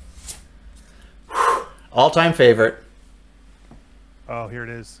 All-time favorite. Oh, here it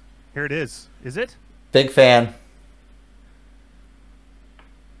is. Here it is. Is it? Big fan.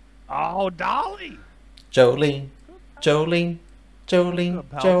 Oh, Dolly. Jolene. Jolene. Jolene.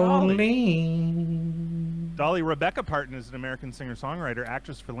 About Dolly. Jolene. Dolly Rebecca Parton is an American singer-songwriter,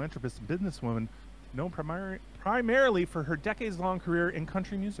 actress, philanthropist, and businesswoman known primarily for her decades-long career in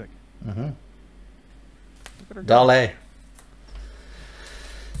country music. Mm-hmm. Look at her go. Dolly.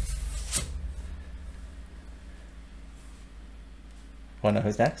 Want to know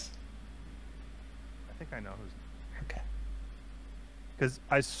who's next? I think I know who's. Okay. Because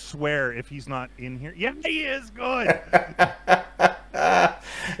I swear, if he's not in here, yeah, he is good.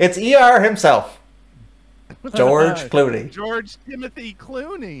 It's ER himself. George Clooney. George Timothy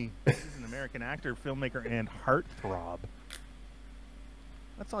Clooney. He's an American actor, filmmaker, and heartthrob.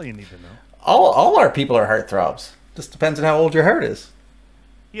 That's all you need to know. All our people are heartthrobs. Just depends on how old your heart is.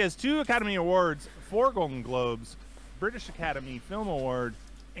 He has 2 Academy Awards, 4 Golden Globes, British Academy Film Award,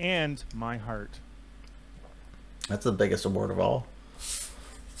 and My Heart. That's the biggest award of all.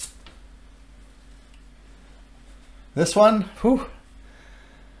 This one, whew.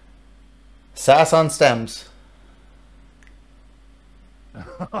 Sass on stems.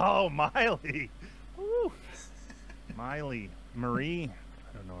 Oh, Miley. Woo. Miley. Marie.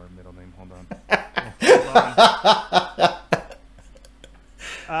 I don't know her middle name. Hold on.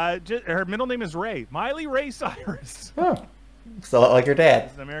 Her middle name is Ray. Miley Ray Cyrus. Oh, so like your dad.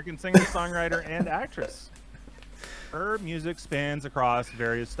 She's an American singer, songwriter, and actress. Her music spans across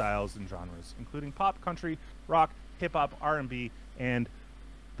various styles and genres, including pop, country, rock, hip-hop, R&B, and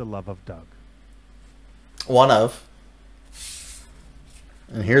the love of Doug. One of.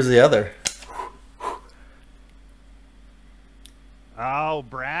 And here's the other. Oh,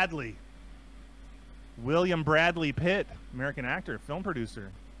 Bradley. William Bradley Pitt, American actor, film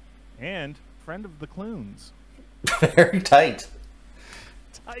producer, and friend of the Clunes. Very tight.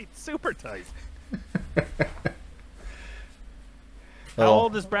 Tight, super tight. Oh. How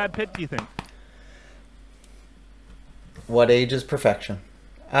old is Brad Pitt, do you think? What age is perfection?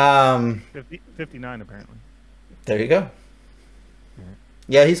 59, apparently. There you go.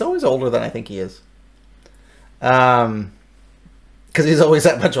 Yeah, he's always older than I think he is. Because he's always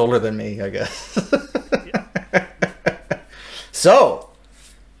that much older than me, I guess. Yeah. So,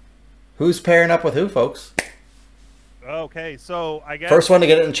 who's pairing up with who, folks? Okay, so I guess... First one to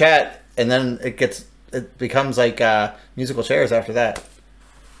get it in chat, and then it becomes like musical chairs after that.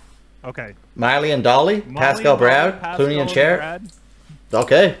 Okay. Miley and Dolly, Pascal Brad, Clooney and Cher. Brad.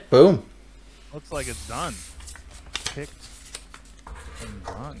 Okay, boom. Looks like it's done. Picked and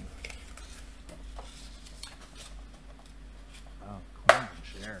done. Oh,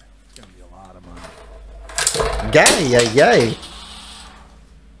 Yay, yay, yay.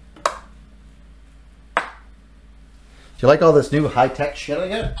 Do you like all this new high-tech shit I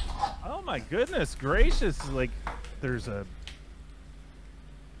get? Oh my goodness gracious! Like, there's a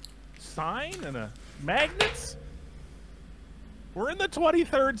sign and a magnets. We're in the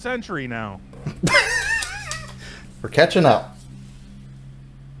 23rd century now. We're catching up.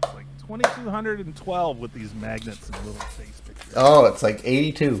 It's like 2212 with these magnets and little face pictures. Oh, it's like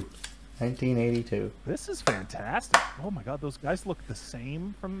 82. 1982. This is fantastic. Oh my god, those guys look the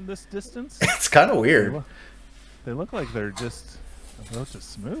same from this distance. It's kind of weird. They look like they're just about to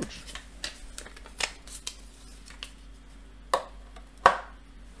smooch.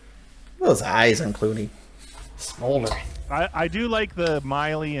 Those eyes on Clooney. Smolder. I do like the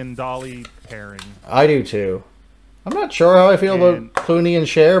Miley and Dolly pairing. I do too. I'm not sure how I feel about Clooney and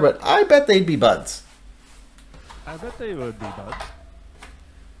Cher, but I bet they'd be buds. I bet they would be buds.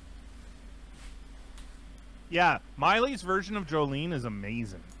 Yeah, Miley's version of Jolene is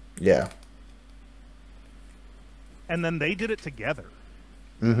amazing. Yeah. And then they did it together.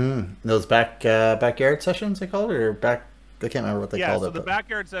 Mm-hmm. Those backyard sessions, they called it, or back... I can't remember what they called it. Yeah, so the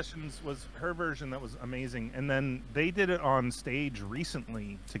Backyard Sessions was her version that was amazing. And then they did it on stage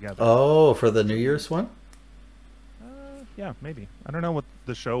recently together. Oh, for the New Year's one? Yeah, maybe. I don't know what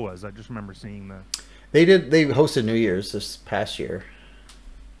the show was. I just remember seeing the... They hosted New Year's this past year.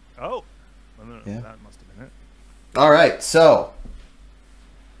 Oh. Well, yeah. That must have been it. All right, so...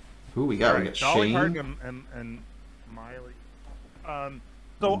 Who we got? Right, we got Dolly Shane. Parton and Miley.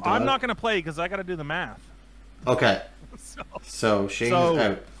 So I'm not going to play because I got to do the math. Okay. So Shane is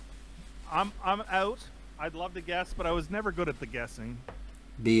out. I'm out. I'd love to guess, but I was never good at the guessing.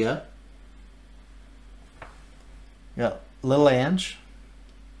 Bia. Yeah, Little Ange.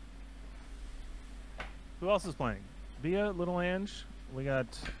 Who else is playing? Bia, Little Ange. We got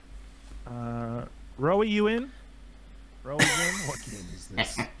Rowie. You in? Rowie's in. What game is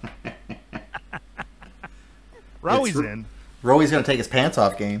this? Rowie's in. Rowie's gonna take his pants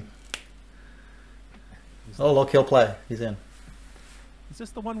off game. Oh, look, he'll play. He's in. Is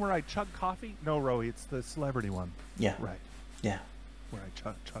this the one where I chug coffee? No, Rowie, it's the celebrity one. Yeah. Right. Yeah. Where I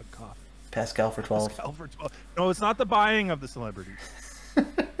chug coffee. Pascal for 12. Pascal for 12. No, it's not the buying of the celebrities.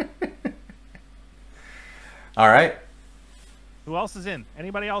 All right. Who else is in?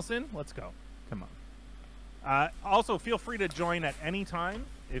 Anybody else in? Let's go. Come on. Also, feel free to join at any time.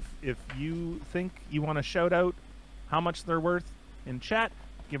 If you think you want to shout out how much they're worth in chat,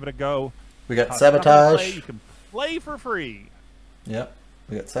 give it a go. We got Sabotage. You can play for free. Yep.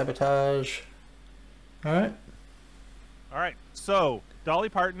 We got Sabotage. All right. All right. So, Dolly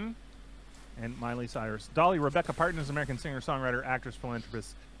Parton and Miley Cyrus. Dolly, Rebecca Parton is an American singer, songwriter, actress,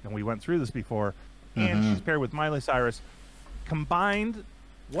 philanthropist, and we went through this before. And she's paired with Miley Cyrus. Combined...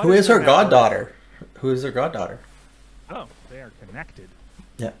 Who is her goddaughter? Who is her goddaughter? Oh, they are connected.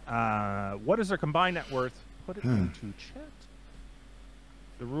 Yeah. What is their combined net worth? Put it into chat.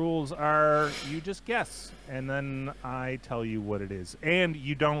 The rules are you just guess, and then I tell you what it is. And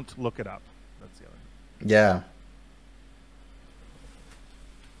you don't look it up. That's the other thing. Yeah.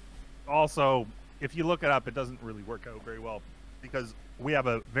 Also, if you look it up, it doesn't really work out very well because we have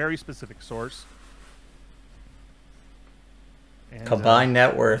a very specific source. And, combined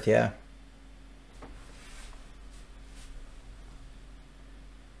net worth, yeah.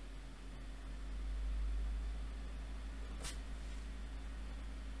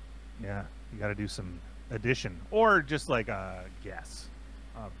 Yeah, you got to do some addition or just like a guess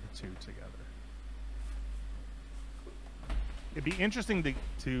of the two together. It'd be interesting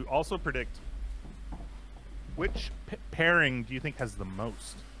to also predict which pairing do you think has the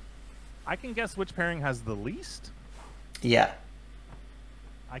most. I can guess which pairing has the least. Yeah.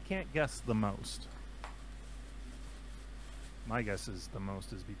 I can't guess the most. My guess is the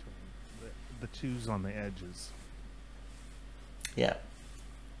most is between the twos on the edges. Yeah.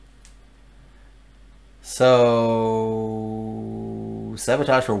 So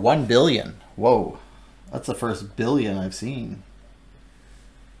Sabotage for 1 billion. Whoa. That's the first billion I've seen.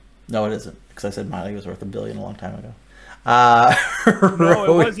 No, it isn't, because I said Miley was worth $1 billion a long time ago. No,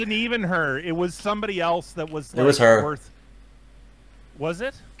 it wasn't even her. It was somebody else that was. Like, it was her. Worth... Was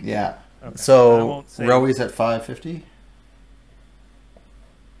it? Yeah. Okay. So Rowie's at 550.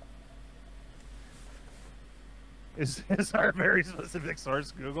 Is our very specific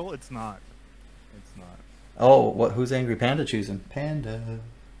source Google? It's not. It's not. Oh, what? Who's Angry Panda choosing? Panda.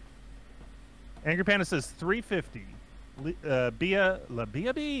 Angry Panda says 350. Bia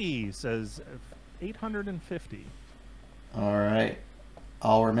B says 850. All right.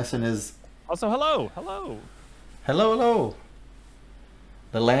 All we're missing is. Also, hello. Hello.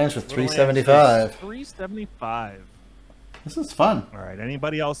 Little Ange with 375. 375. This is fun. All right.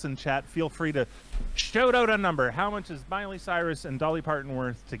 Anybody else in chat, feel free to shout out a number. How much is Miley Cyrus and Dolly Parton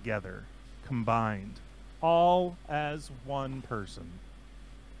worth together, combined, all as one person?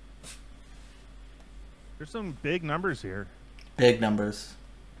 There's some big numbers here. Big numbers.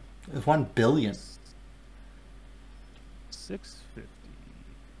 It's 1 billion. 650,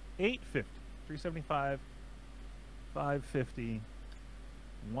 850, 375, 550,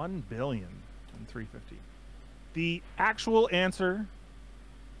 1 billion, and 350. The actual answer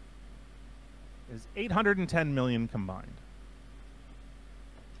is 810 million combined.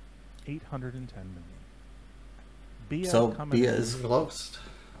 810 million. Bia So coming Bia in. is close.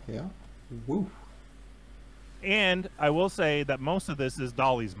 Yeah. Woo. And I will say that most of this is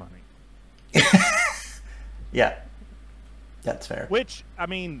Dolly's money. Yeah. That's fair. Which, I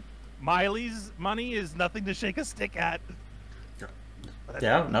mean, Miley's money is nothing to shake a stick at.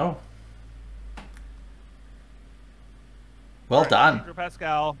 Yeah, no. Well done. Pedro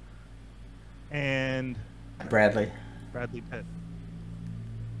Pascal and Bradley Pitt.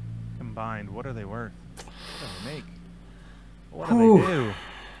 Combined, what are they worth? What do they make? What do they do?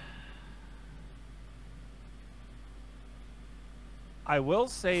 I will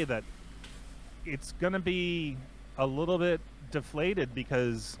say that it's going to be a little bit deflated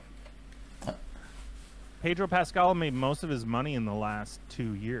because Pedro Pascal made most of his money in the last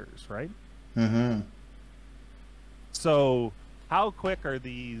 2 years, right? Mm-hmm. So how quick are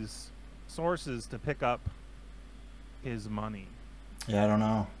these sources to pick up his money? Yeah, I don't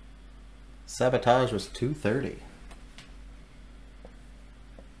know. Sabotage was 230.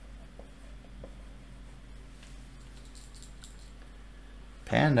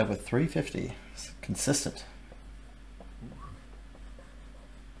 Panda with 350. It's consistent.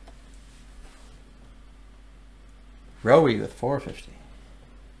 Rowie with 450.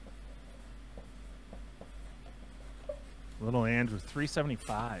 Little Ange with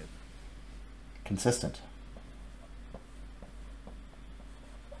 375. Consistent.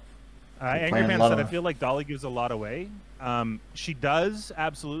 Angry Man said, I feel like Dolly gives a lot away. She does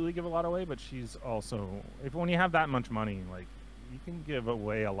absolutely give a lot away, but she's also, when you have that much money, like, you can give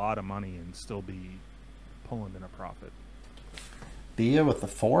away a lot of money and still be pulling in a profit. Bia with the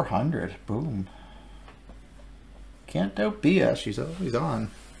 400. Boom. Can't doubt Bia. She's always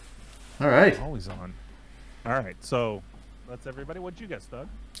on. All right. Always on. All right. So that's everybody. What'd you guess, Doug?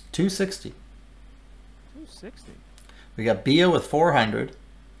 260. 260. We got Bia with 400.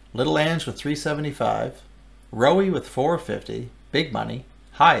 Little Ange with 375. Rowie with 450. Big money.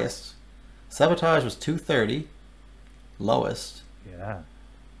 Highest. Sabotage was 230. Lowest. Yeah.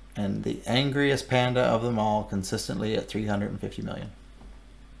 And the angriest panda of them all consistently at 350 million.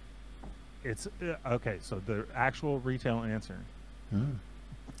 It's okay. So the actual retail answer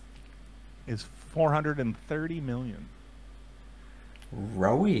is 430 million.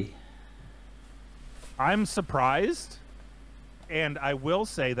 Rowie. I'm surprised, and I will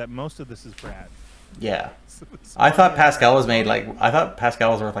say that most of this is Brad. Yeah. I thought Pascal was made like, I thought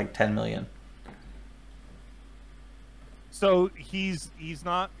Pascal was worth like 10 million. So he's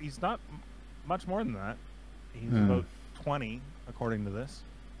not much more than that. He's about 20 according to this.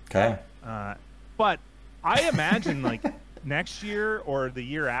 Okay. But I imagine like next year or the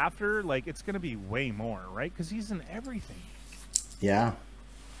year after, like it's going to be way more, right? Because he's in everything. Yeah.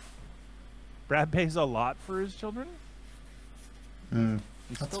 Brad pays a lot for his children.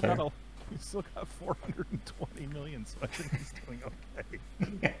 He's That's still fair. he's still got 420 million, so I think he's doing okay.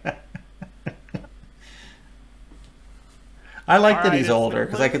 I like that Alright, he's it's older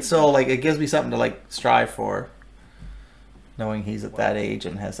because I could still like, it gives me something to like strive for. Knowing he's at that age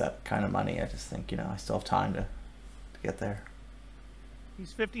and has that kind of money, I just think, you know, I still have time to get there.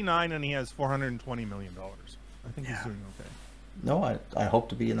 He's 59 and he has $420 million. I think he's doing okay. No, I hope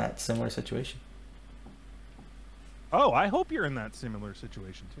to be in that similar situation. Oh, I hope you're in that similar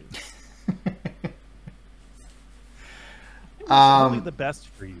situation too. It's only the best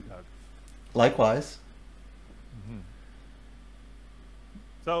for you, Doug. Likewise.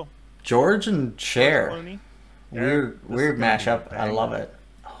 So George and Cher. Clooney. Weird mashup. I love it.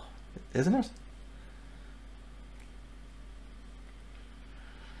 Oh, isn't it?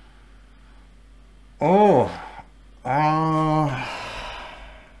 Oh.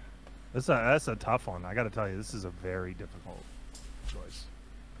 That's a tough one. I got to tell you, this is a very difficult choice.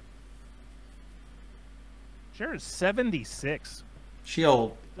 Cher is 76. She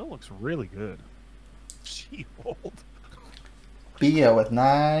old. Still looks really good. She old. Bia with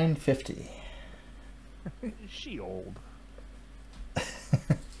 950. She old.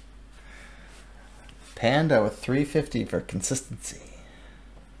 Panda with 350 for consistency.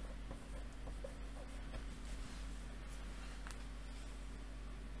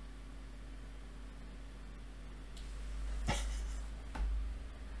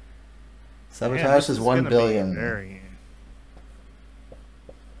 Sabotage is 1 billion.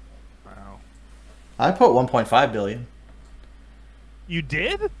 Wow. I put 1.5 billion. You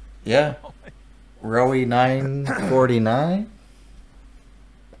did? Yeah. Rowie 949.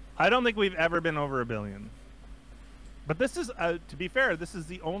 I don't think we've ever been over 1 billion. But this is, to be fair, this is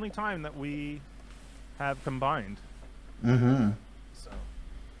the only time that we have combined. Mm-hmm. So.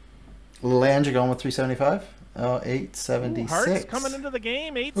 Lange going with 375. Oh, 876. Ooh, Hart's coming into the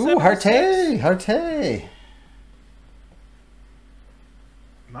game. 876. Ooh, Harte.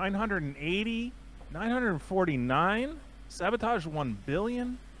 980. 949. Sabotage 1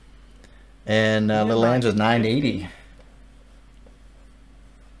 billion. And Lange is 980.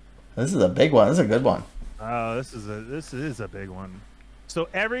 This is a big one. This is a good one. Oh, this is a big one. So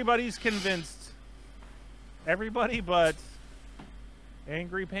everybody's convinced. Everybody but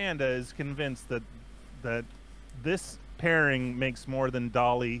Angry Panda is convinced that this pairing makes more than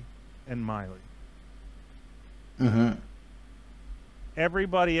Dolly and Miley. Mm-hmm.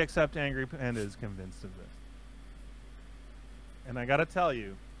 Everybody except Angry Panda is convinced of this. And I gotta tell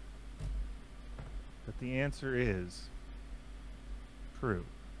you that the answer is true.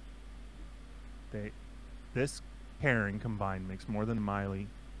 This pairing combined makes more than Miley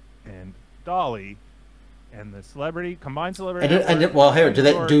and Dolly, and the combined celebrity. Well, here,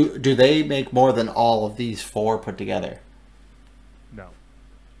 do they make more than all of these four put together? No.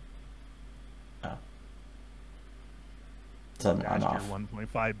 Oh. So I'm off.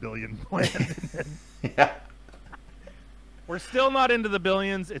 1.5 billion plan. Yeah. We're still not into the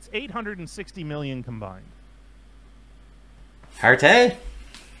billions. It's 860 million combined. Harte.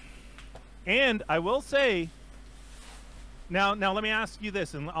 And I will say, now let me ask you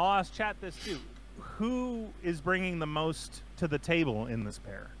this, and I'll ask chat this too. Who is bringing the most to the table in this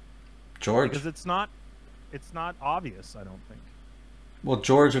pair? George. Because it's not obvious, I don't think. Well,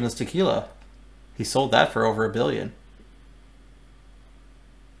 George and his tequila. He sold that for over $1 billion.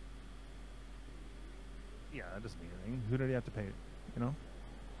 Yeah, that doesn't mean anything. Who did he have to pay? You know?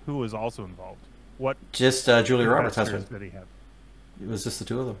 Who was also involved? What? Just Julia Roberts' husband. Did he have? It was just the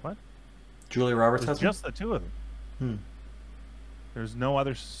two of them. What? Julia Roberts' husband? Just the two of them. There's no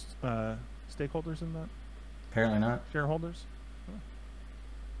other stakeholders in that? Apparently not. Shareholders? Huh.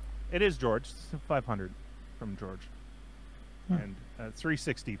 It is George. It's 500 from George. And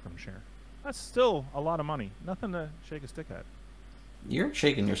 360 from Cher. That's still a lot of money. Nothing to shake a stick at. You're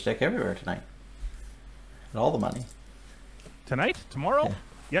shaking your stick everywhere tonight. And all the money. Tonight? Tomorrow? Yeah.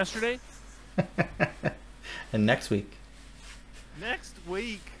 Yesterday? And next week. Next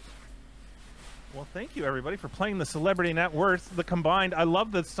week. Well, thank you, everybody, for playing the Celebrity Net Worth, the combined. I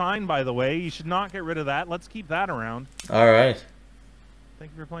love the sign, by the way. You should not get rid of that. Let's keep that around. All right.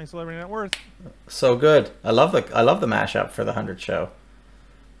 Thank you for playing Celebrity Net Worth. So good. I love the mashup for the 100 show.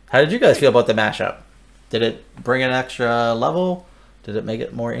 How did you guys feel about the mashup? Did it bring an extra level? Did it make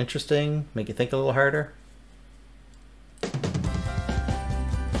it more interesting? Make you think a little harder?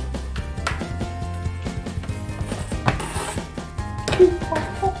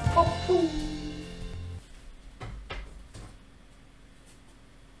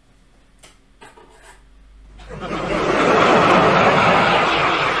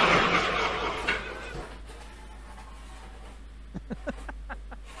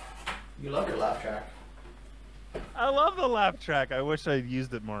 You love your laugh track. I love the laugh track. I wish I'd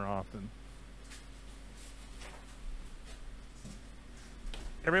used it more often.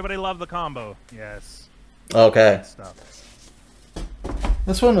 Everybody love the combo. Yes. Okay. Good stuff.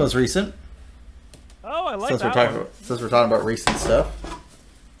 This one was recent. Oh, I like since that. Since we're talking about recent stuff.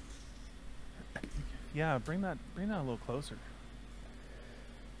 Yeah, bring that a little closer.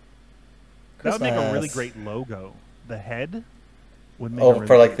 That would make a really great logo. The head would make. Oh,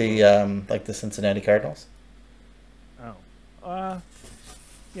 for like the Cincinnati Cardinals. Oh,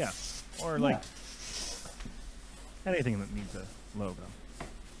 yeah, or like anything that needs a logo.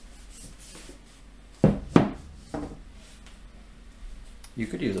 You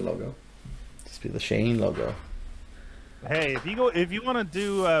could use a logo. Just be the Shane logo. Hey, if you want to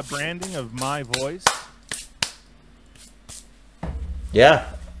do branding of my voice. Yeah,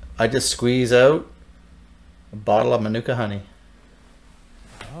 I just squeeze out a bottle of Manuka honey.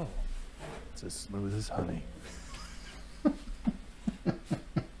 Oh, it's as smooth as honey.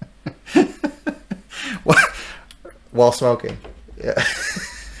 While smoking. Yeah.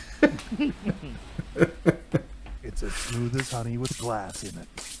 It's as smooth as honey with glass in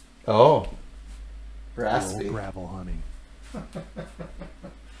it. Oh. Raspy. Gravel honey.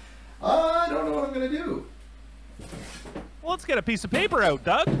 I don't know what I'm going to do. Well, let's get a piece of paper out,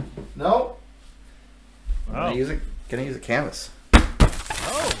 Doug. No. Oh. Gonna use a canvas.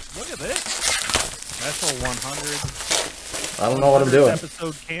 Oh, look at this? Special 100. I don't know what I'm doing.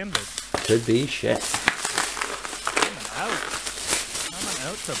 Episode canvas. Could be shit. Coming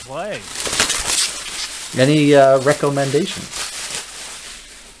out to play. Any recommendations?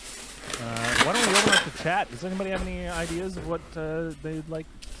 Why don't we open up the chat? Does anybody have any ideas of what they'd like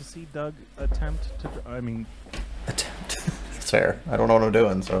to see Doug attempt to? I mean, attempt. It's fair. I don't know what I'm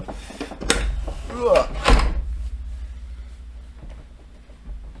doing, so.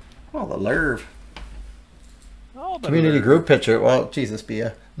 Oh, the lerv. Oh, the Community group picture. Well, Jesus,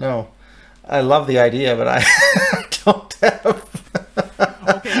 Bia. No. I love the idea, but I don't have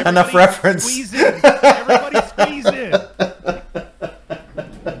enough reference. Squeeze in. Everybody squeeze in.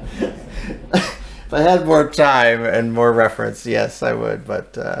 If I had more time and more reference, yes, I would,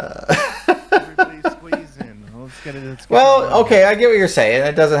 but... Everybody squeeze in. Let's get it. Well, okay, I get what you're saying.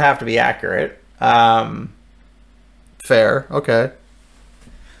 It doesn't have to be accurate. Fair, okay.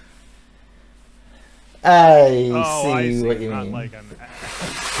 I see what you mean. Like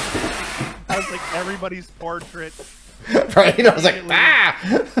I was like everybody's portrait. Right? I was like, ah!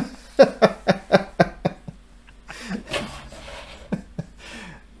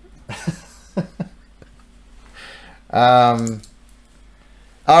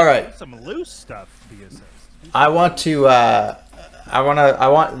 All right. Some loose stuff, BSS. I want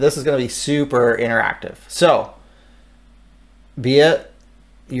this is going to be super interactive. So, Bia,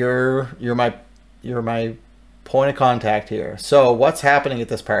 you're my point of contact here. So, what's happening at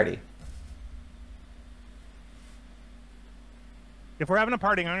this party? If we're having a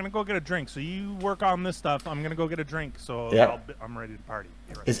party, I'm going to go get a drink. So you work on this stuff. I'm going to go get a drink. So yep. I'm ready to party.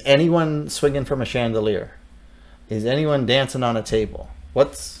 Right. Is anyone swinging from a chandelier? Is anyone dancing on a table?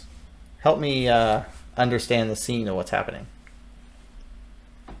 Help me understand the scene of what's happening.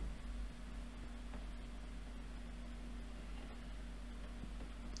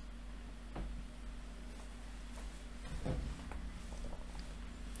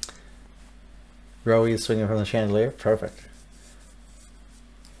 Rowie is swinging from the chandelier. Perfect.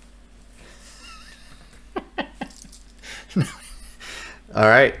 All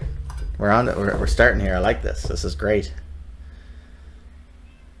right, we're on it. We're starting here. I like this. This is great.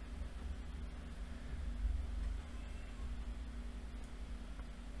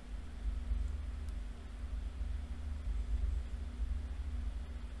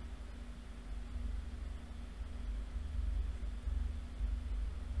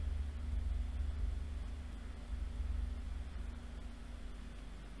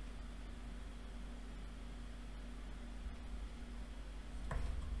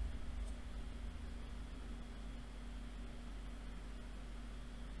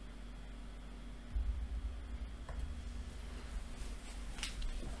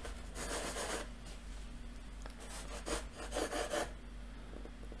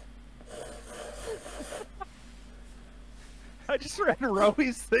 I just read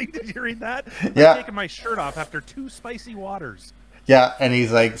Rowie's thing. Did you read that? Yeah. I'm taking my shirt off after 2 spicy waters. Yeah, and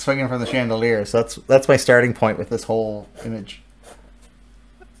he's like swinging from the chandelier. So that's my starting point with this whole image.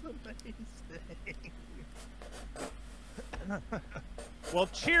 That's amazing. Well,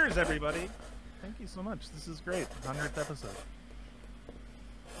 cheers, everybody. Thank you so much. This is great. 100th episode.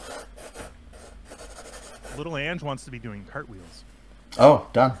 Little Ange wants to be doing cartwheels. Oh,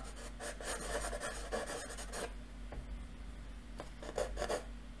 done.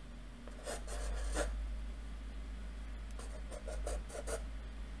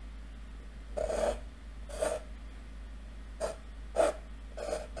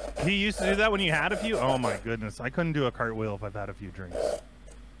 He used to do that when you had a few? Oh my goodness. I couldn't do a cartwheel if I've had a few drinks.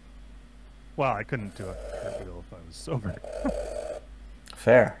 Well, I couldn't do a cartwheel if I was sober.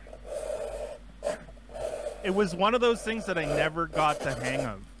 Fair. It was one of those things that I never got the hang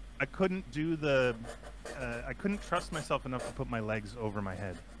of. I couldn't do I couldn't trust myself enough to put my legs over my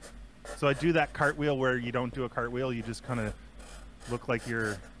head. So I do that cartwheel where you don't do a cartwheel, you just kind of look like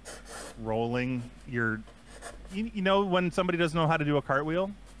you're rolling. You know when somebody doesn't know how to do a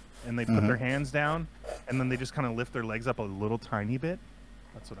cartwheel? And they put their hands down, and then they just kind of lift their legs up a little tiny bit.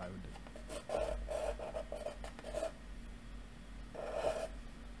 That's what I would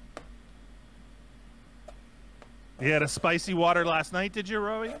do. You had a spicy water last night, did you,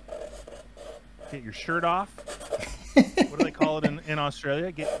 Rowie? Get your shirt off. What do they call it in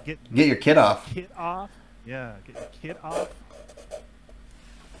Australia? Get your kid off. Kit off. Yeah, get your kit off.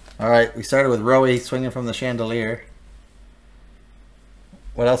 All right, we started with Rowie swinging from the chandelier.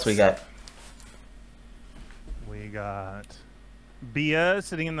 What else we got? We got Bia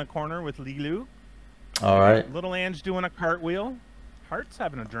sitting in the corner with Lilu. All right. Little Ange doing a cartwheel. Heart's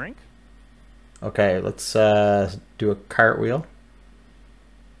having a drink. Okay, let's do a cartwheel.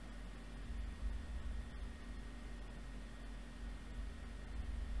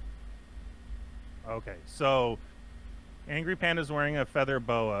 Okay, so Angry Panda's wearing a feather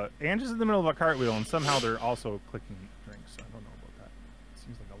boa. Angie's in the middle of a cartwheel, and somehow they're also clicking drinks. I don't know about that.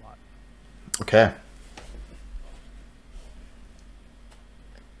 Seems like a lot. Okay.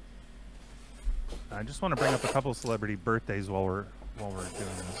 I just want to bring up a couple of celebrity birthdays while we're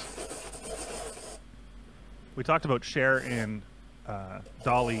doing this. We talked about Cher and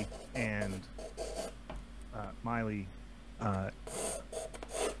Dolly and Miley.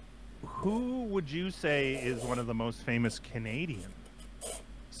 Who would you say is one of the most famous Canadian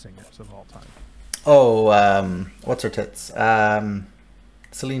singers of all time? Oh, what's her tits?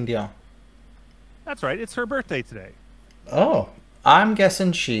 Celine Dion. That's right. It's her birthday today. Oh, I'm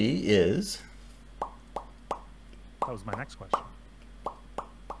guessing she is. That was my next question.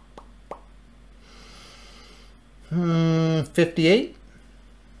 58?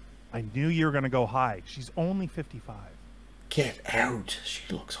 I knew you were going to go high. She's only 55. Get out. She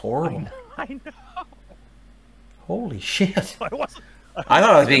looks horrible. I know. Holy shit. I thought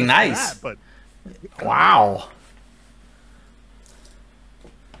I was being nice. That, but wow.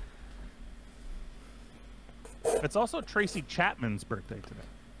 It's also Tracy Chapman's birthday today.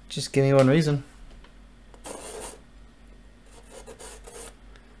 Just give me one reason.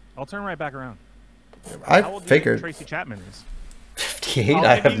 I'll turn right back around. I How old do you figured. think Tracy Chapman is 58?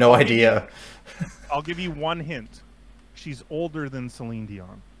 I have no idea. I'll give you one hint. She's older than Celine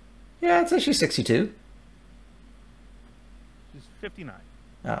Dion. Yeah, I'd say she's 62. She's 59.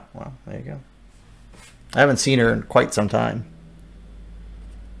 Oh, well, there you go. I haven't seen her in quite some time.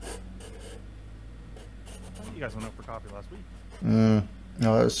 You guys went out for coffee last week. No, that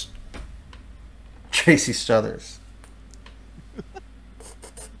was Tracy Struthers.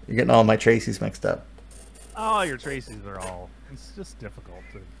 You're getting all my Tracys mixed up. Oh, your Tracys are all... It's just difficult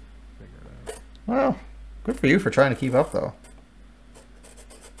to figure it out. Well, good for you for trying to keep up, though.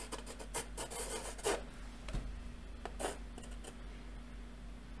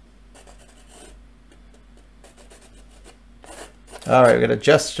 All right, we got a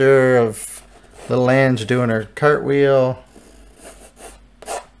gesture of little Ange doing her cartwheel.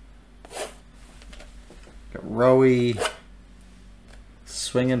 Got Rowie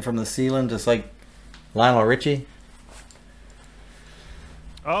swinging from the ceiling, just like Lionel Richie.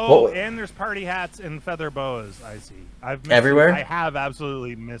 Oh, and there's party hats and feather boas. I see. I've missed everywhere. I have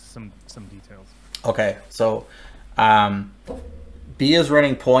absolutely missed some details. Okay, so B is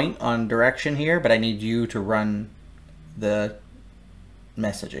running point on direction here, but I need you to run the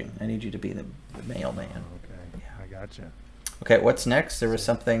messaging. I need you to be the mailman. Okay, yeah, I gotcha. Okay, what's next? There was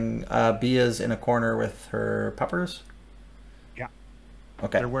something. B is in a corner with her puppers. Yeah.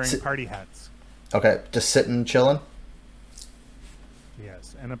 Okay. They're wearing party hats. Okay, just sitting, chilling.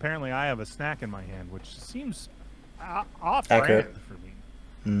 Yes, and apparently I have a snack in my hand, which seems off-brand Accurate. for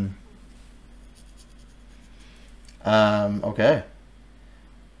me. Okay.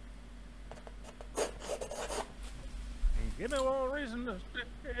 Give me one reason to...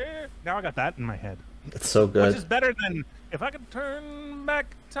 Now I got that in my head. It's so good. Which is better than if I could turn back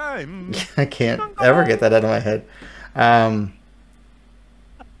time. I can't ever get that out of my head.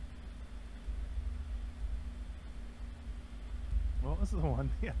 What was the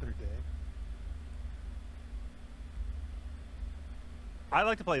one the other day? I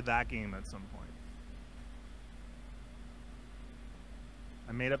like to play that game at some point.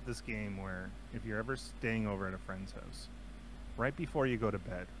 I made up this game where if you're ever staying over at a friend's house, right before you go to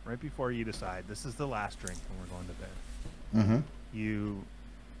bed, right before you decide this is the last drink and we're going to bed, you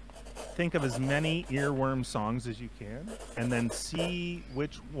think of as many earworm songs as you can and then see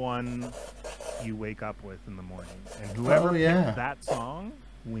which one you wake up with in the morning. And whoever picks that song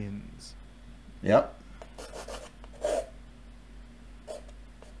wins. Yep.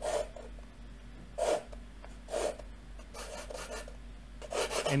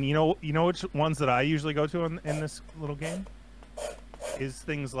 And you know which ones that I usually go to in this little game? Is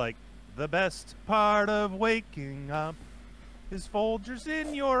things like, the best part of waking up is Folgers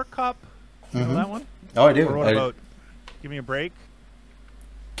in your cup. You know that one? Oh, I do. Or what about, give me a break?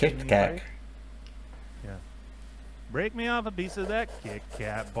 Kit Kat. Yeah. Break me off a piece of that Kit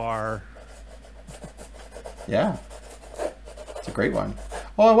Kat bar. Yeah. It's a great one.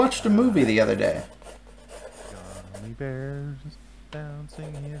 Oh, I watched a movie the other day. Gummy bears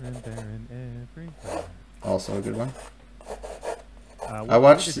bouncing here and there and everywhere. Also a good one. I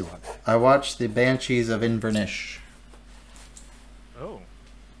watched The Banshees of Inverness. Oh.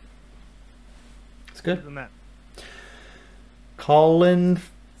 It's good. Isn't that? Colin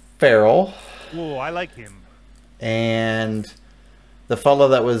Farrell. Oh, I like him. And the fellow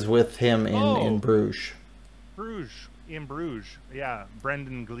that was with him in Bruges. In Bruges. Yeah,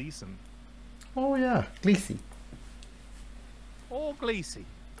 Brendan Gleeson. Oh yeah, Gleesy. Oh, Gleesy.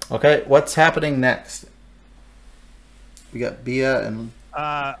 Okay, what's happening next? We got Bia and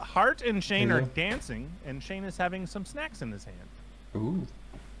Hart and Shane Hello. are dancing, and Shane is having some snacks in his hand. Ooh.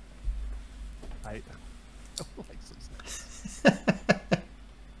 I like some snacks.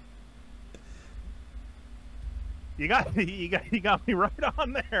 You got me right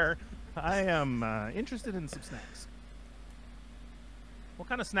on there. I am interested in some snacks. What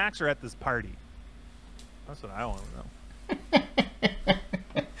kind of snacks are at this party? That's what I want to know.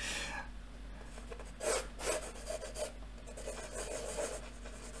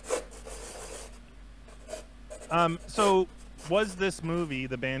 So was this movie,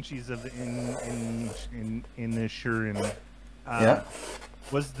 The Banshees of Inisherin, Yeah.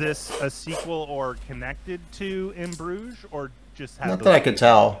 was this a sequel or connected to In Bruges, or just had Not those that I could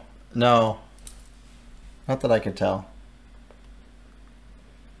tell. No. Not that I could tell.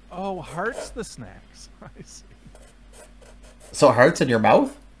 Oh, Heart's the snacks. I see. So hearts in your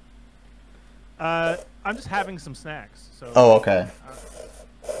mouth? I'm just having some snacks. So Oh, okay.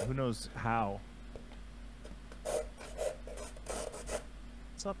 who knows how?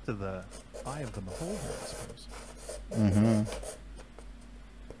 It's up to the eye of the beholder, I suppose. Mm-hmm.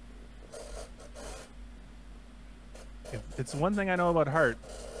 If it's one thing I know about Hart,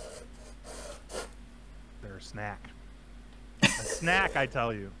 they're a snack. A snack, I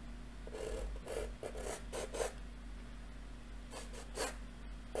tell you.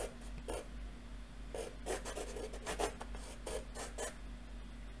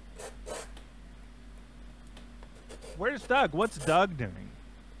 Where's Doug? What's Doug doing?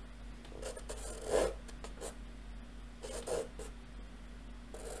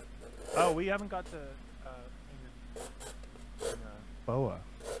 Oh, we haven't got to Boa.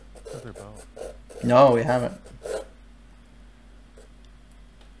 Other Boa. No, we haven't.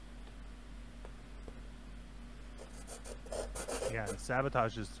 Yeah, and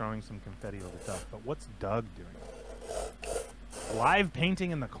Sabotage is throwing some confetti over Doug. But what's Doug doing? Live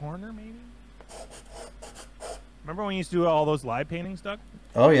painting in the corner, maybe? Remember when you used to do all those live paintings, Doug?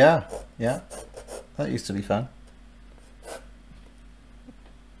 Oh, yeah. Yeah. That used to be fun.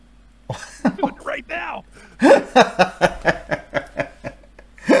 Do it right now.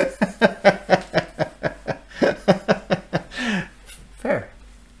 Fair.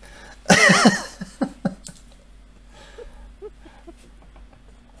 Well,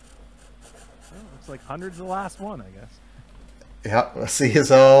 looks like hundreds the last one, I guess. Yeah, we'll see us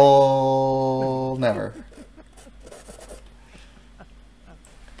all never.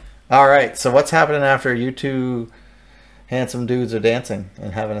 All right, so what's happening after you two handsome dudes are dancing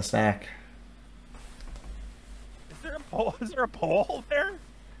and having a snack? Is there a pole? Is there a pole there?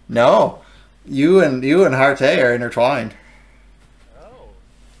 No, you and Harte are intertwined. Oh,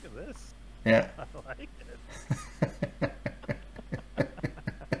 look at this. Yeah. I like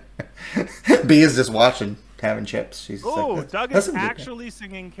it. B is just watching, having chips. She's Oh, like, Doug "That's is a good actually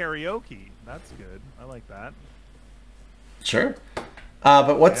singing karaoke. That's good. I like that. thing." Sure.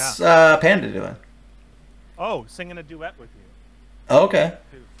 But what's Panda doing? Oh, singing a duet with you. Oh, okay.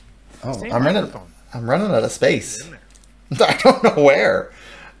 Too. Oh, Same I'm microphone. running out of space. In there. I don't know where.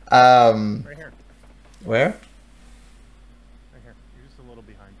 Right here. Where? Right here. You're just a little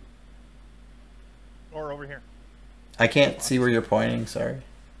behind you. Or over here. I can't see where you're pointing. Sorry.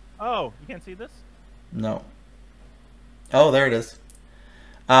 Oh, you can't see this? No. Oh, there it is.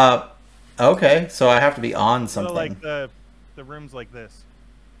 Okay, so I have to be on something. So like the room's like this.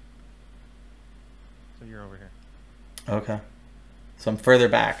 So you're over here. Okay. So I'm further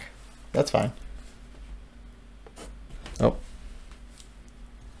back. That's fine. Oh.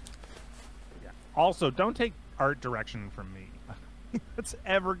 Yeah. Also, don't take art direction from me. That's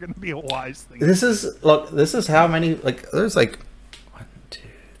ever going to be a wise thing. This is how many, like, there's like 1, 2,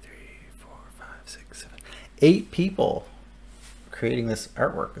 3, 4, 5, 6, 7, 8 people creating this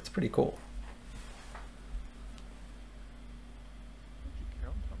artwork. It's pretty cool.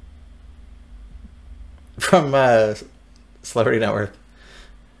 From Celebrity Net Worth.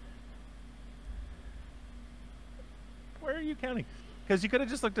 Where are you counting? Because you could have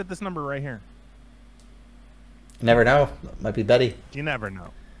just looked at this number right here. You never know. Might be Betty. You never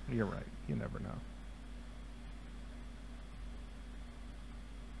know. You're right. You never know.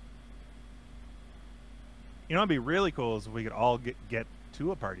 You know what'd be really cool is if we could all get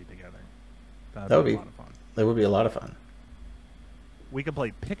to a party together. That would be a lot of fun. That would be a lot of fun. We could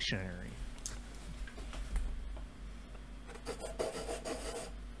play Pictionary.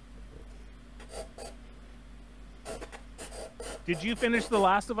 Did you finish The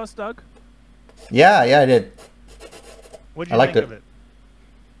Last of Us, Doug? Yeah, I did. What'd you I liked think it.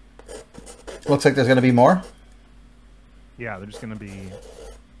 of it? Looks like there's going to be more. Yeah, they're just going to be...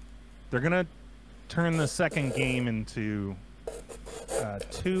 They're going to turn the second game into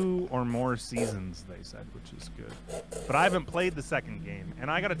 2 or more seasons, they said, which is good. But I haven't played the second game,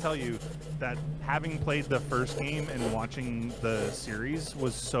 and I got to tell you that having played the first game and watching the series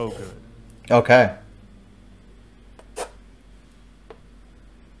was so good. Okay.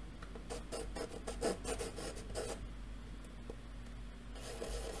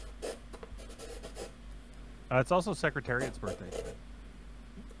 It's also Secretariat's birthday today.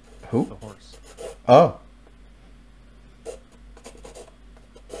 Who? The horse. Oh.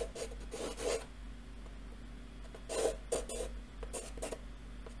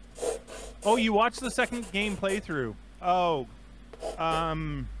 Oh, you watched the second game playthrough. Oh.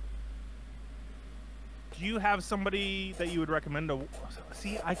 Do you have somebody that you would recommend to...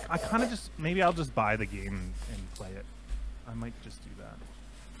 See, I kind of just... Maybe I'll just buy the game and play it. I might just do that.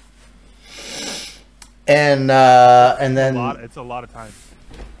 And then... It's a lot of time.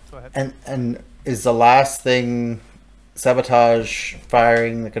 Go ahead. And is the last thing Sabotage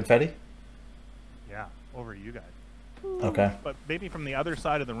firing the confetti? Yeah, over you guys. Okay. But maybe from the other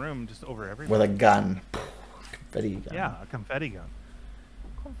side of the room, just over everybody. With a gun. Confetti gun. Yeah, a confetti gun.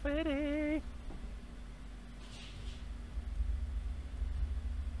 Confetti!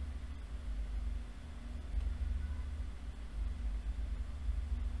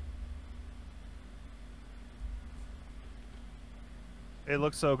 It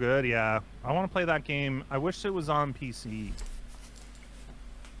looks so good, yeah. I want to play that game. I wish it was on PC.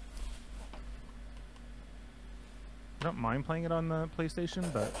 I don't mind playing it on the PlayStation,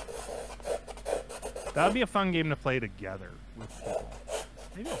 but that would be a fun game to play together with people.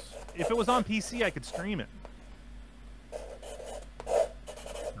 Maybe if it was on PC, I could stream it.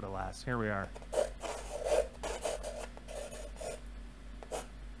 But alas, here we are.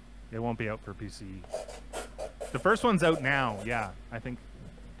 It won't be out for PC. The first one's out now, yeah. I think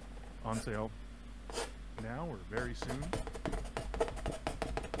on sale now or very soon.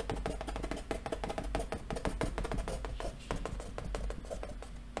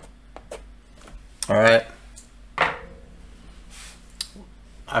 All right.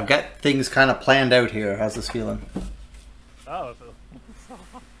 I've got things kind of planned out here. How's this feeling? Oh,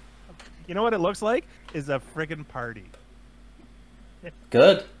 you know what it looks like? Is a friggin' party.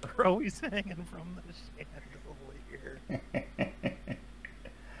 Good. We're always hanging from the chandelier.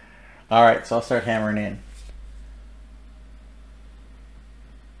 All right, so I'll start hammering in.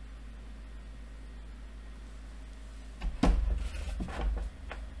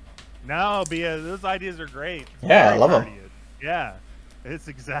 No, Bia, those ideas are great. It's Yeah, I very love them. party-ish. Yeah, it's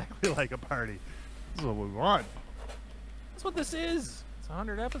exactly like a party. This is what we want. That's what this is. It's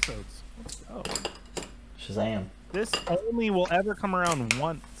 100 episodes. Let's go. Shazam. This only will ever come around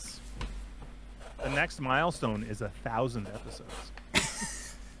once. The next milestone is 1,000 episodes.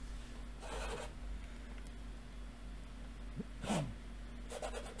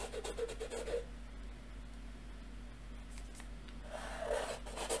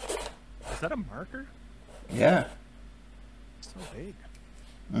 Is that a marker? Yeah. It's so big.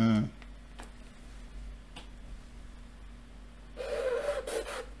 Mm.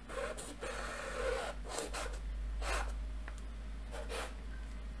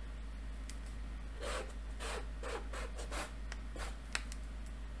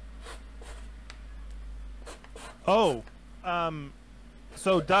 Oh,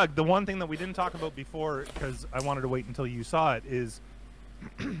 so Doug, the one thing that we didn't talk about before, because I wanted to wait until you saw it, is,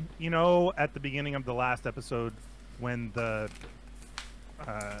 you know, at the beginning of the last episode, when the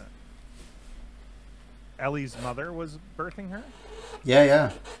Ellie's mother was birthing her? Yeah,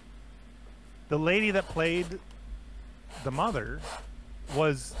 yeah. The lady that played the mother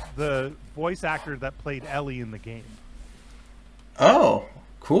was the voice actor that played Ellie in the game. Oh,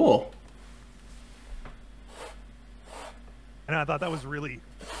 cool. And I thought that was really,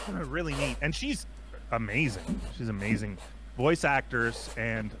 really neat. And she's amazing. She's amazing voice actress,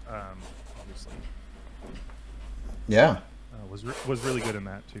 and obviously, Yeah. was really good in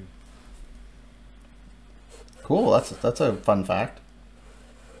that too. Cool. That's a fun fact.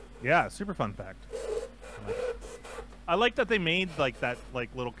 Yeah, super fun fact. I like that they made like that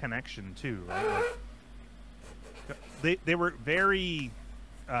little connection too, right? Like, they were very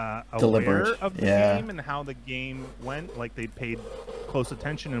aware Deliberate. of the Yeah. game and how the game went. Like they paid close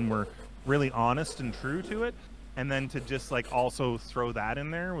attention and were really honest and true to it. And then to just like also throw that in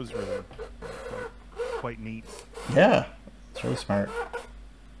there was really quite neat. Yeah. It's really smart.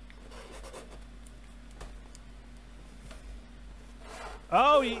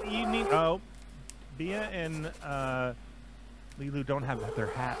 Oh, you need... Oh, Bia and Lilu don't have their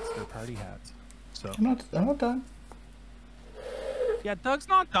hats, their party hats. So I'm not done. Yeah, Doug's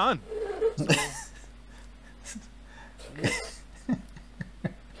not done. So...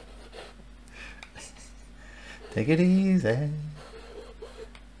 Take it easy.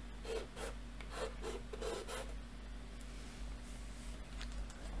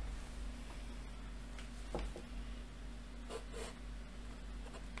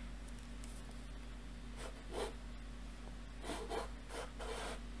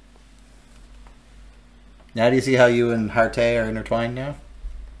 Now do you see how you and Harte are intertwined now?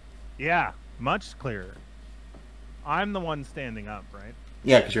 Yeah, much clearer. I'm the one standing up, right?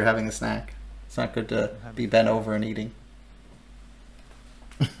 Yeah, because you're having a snack. It's not good to be bent over and eating.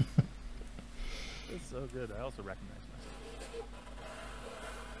 It's so good. I also recognize myself.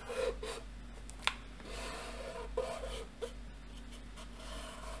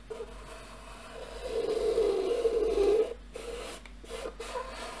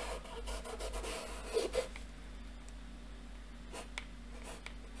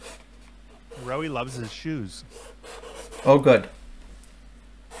 Rowie loves his shoes. Oh, good.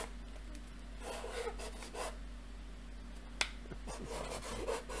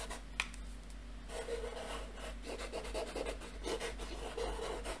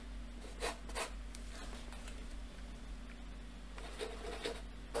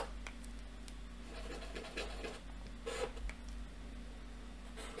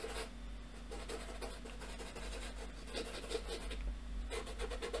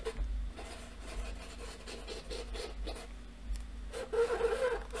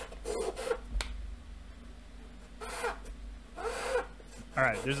 All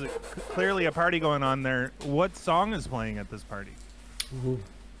right, there's clearly a party going on there. What song is playing at this party? Ooh.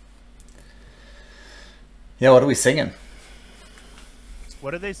 Yeah, what are we singing?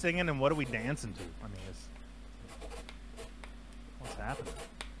 What are they singing and what are we dancing to? I mean, what's happening?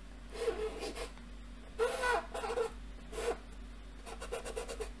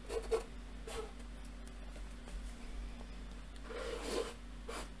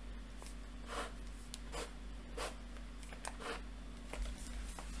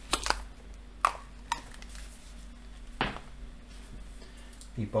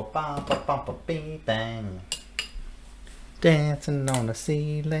 Bang. Dancing on the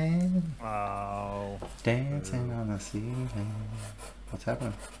ceiling. Oh. Dancing on the ceiling. What's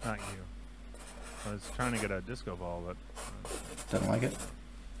happening? Not you. I was trying to get a disco ball, but... Don't like it?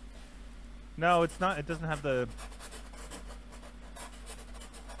 No, it's not. It doesn't have the...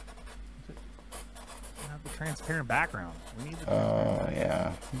 Have the transparent background. We need the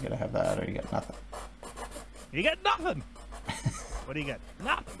yeah. You gotta have that or you got nothing. You get nothing! What do you get?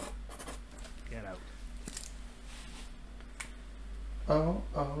 Nothing! Get out. Oh,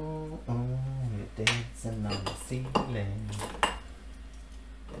 oh, oh, you're dancing on the ceiling.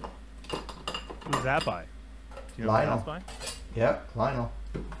 Who's that by? Do you know Lionel. who that's by? Yeah, Lionel.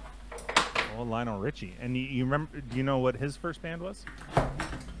 Oh, Lionel Richie. And you remember? Do you know what his first band was?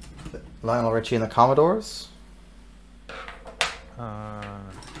 Lionel Richie and the Commodores? I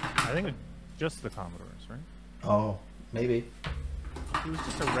think it was just the Commodores, right? Oh, maybe. He was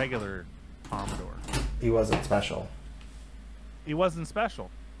just a regular Commodore. He wasn't special. He wasn't special.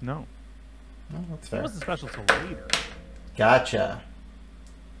 No. No, that's He fair. wasn't special till later. Gotcha.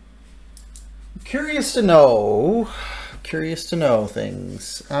 Curious to know. Curious to know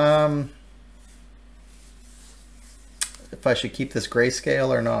things. If I should keep this grayscale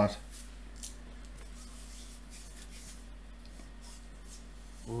or not.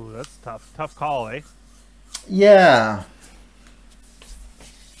 Ooh, that's tough. Tough call, eh? Yeah.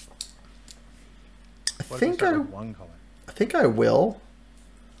 What if we start with one color? I think I will.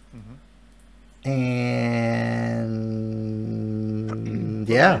 Mm-hmm. And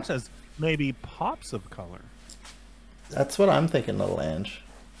yeah. It says maybe pops of color. That's what I'm thinking, little Ange.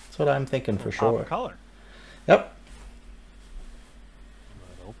 That's what I'm thinking for Pop sure. of color. Yep.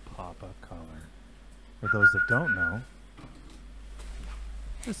 Little pop of color. For those that don't know,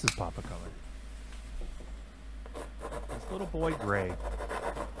 this is pop of color. This little boy gray.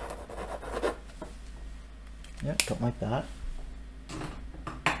 Yeah, something like that.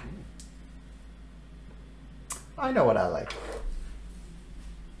 I know what I like.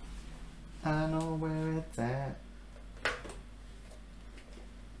 I know where it's at.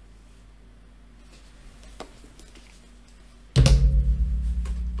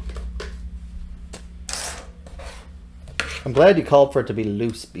 I'm glad you called for it to be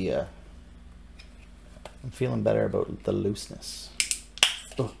loose, Bia. I'm feeling better about the looseness.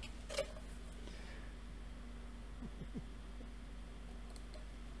 Ugh.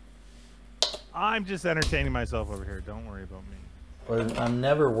 I'm just entertaining myself over here. Don't worry about me. Well, I'm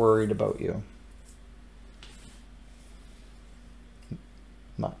never worried about you.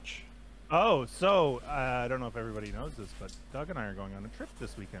 Oh, so I don't know if everybody knows this, but Doug and I are going on a trip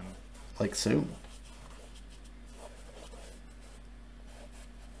this weekend. Like soon.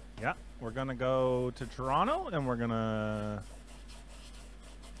 Yeah, we're gonna go to Toronto and we're gonna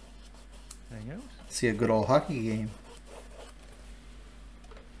hang out. See a good old hockey game.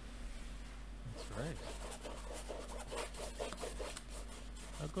 That's right.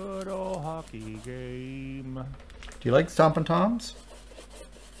 A good old hockey game. Do you like Stompin' Toms?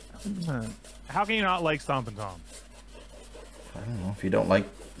 How can you not like Stompin' Tom? I don't know. If you don't like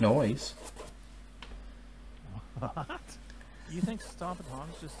noise. What? You think Stompin'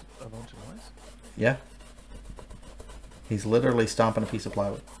 Tom's just a bunch of noise? Yeah. He's literally stomping a piece of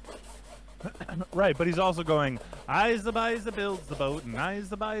plywood. Right, but he's also going, I's the buys that builds the boat, and I's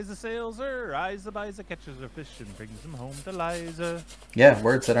the buys that sails her, I's the buys that catches her fish and brings them home to Liza. Yeah,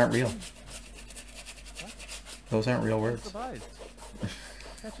 words that aren't real. What? Those aren't real What's words. the buys?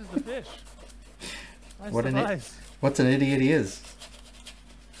 Catches the fish. What what's an idiot he is?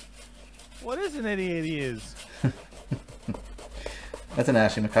 What is an idiot he is? That's an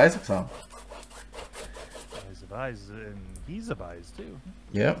Ashley McIsaac song. I's the buys, and he's the buys too.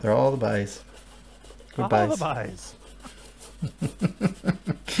 Yep, they're all the buys. Good All buys. the buys.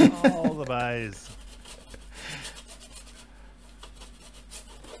 All the buys.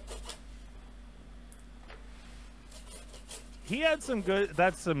 He had some good.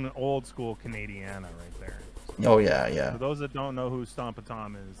 That's some old school Canadiana right there. Oh yeah, yeah. For those that don't know who Stompin'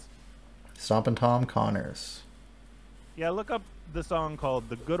 Tom is, Stompin' Tom Connors. yeah, look up the song called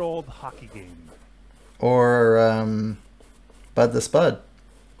 "The Good Old Hockey Game." Or Bud the Spud.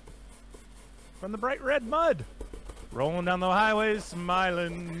 From the bright red mud, rolling down the highway,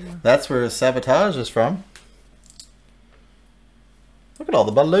 smiling. That's where Sabotage is from. Look at all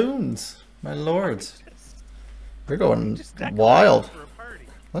the balloons, my lords. You're going wild. For a party.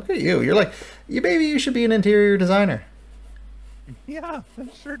 Look at you. You're like, maybe you should be an interior designer. Yeah,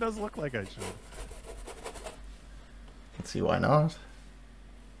 that sure does look like I should. Let's see, why not?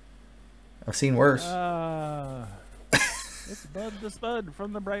 I've seen worse. It's Bud the Spud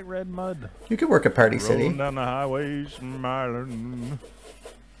from the bright red mud. You could work at Party City. Rolling down the highway, smiling.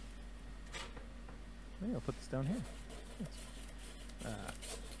 Maybe I'll put this down here.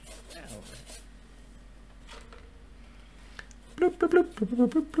 Bloop, bloop, bloop, bloop, bloop,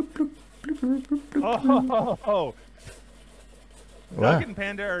 bloop, bloop, bloop, bloop, bloop, bloop. Oh, Wow. Doug and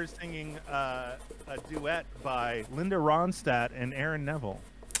Panda are singing a duet by Linda Ronstadt and Aaron Neville.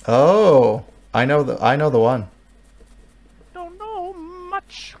 Oh, I know the one. Don't know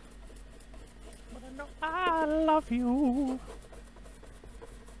much, but I know I love you.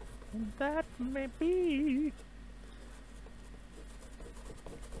 And that may be.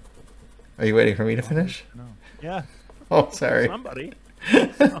 Are you waiting for me to finish? No. Yeah. Oh, sorry. Somebody.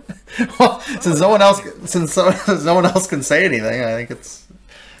 Well, since no one else can say anything, I think it's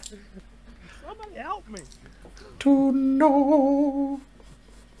Somebody help me. to know.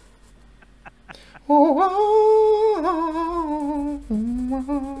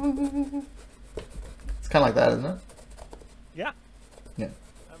 It's kind of like that, isn't it? Yeah. Yeah.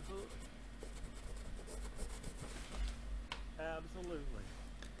 Absolutely. Absolutely.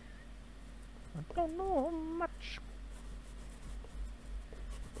 I don't know much.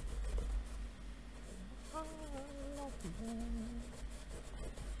 I love you.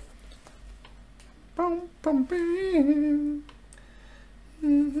 Bum, bum, bing.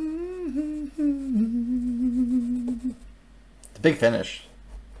 The big finish.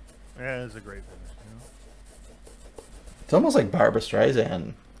 Yeah, it's a great finish. You know? It's almost like Barbra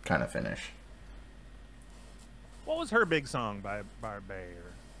Streisand kind of finish. What was her big song by Barbra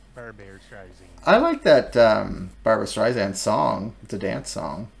Streisand? I like that Barbra Streisand song. It's a dance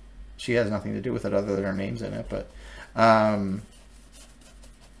song. She has nothing to do with it other than her name's in it, but that's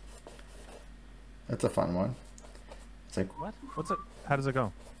a fun one. It's like, What? What's it? How does it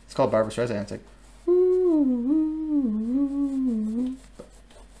go? it's called Barbra Streisand. It's like,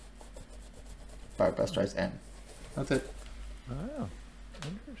 Barbra Streisand. That's it. Oh,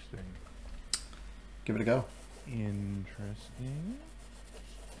 interesting. Give it a go. Interesting.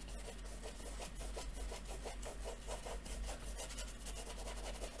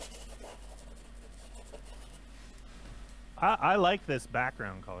 I like this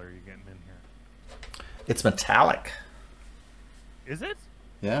background color you're getting in here. It's metallic. Is it?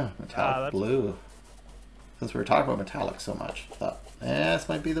 Yeah, metallic that's blue. Since we were talking about metallic so much, I thought, this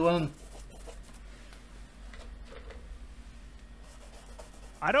might be the one.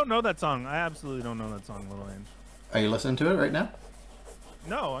 I don't know that song. I absolutely don't know that song, Little Ange. Are you listening to it right now?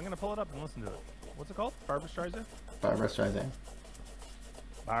 No, I'm gonna pull it up and listen to it. What's it called? Barbra Streisand? Barbra Streisand.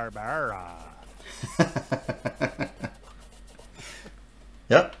 Barbara.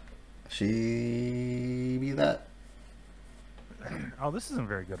 Yep. She be that. Oh, this isn't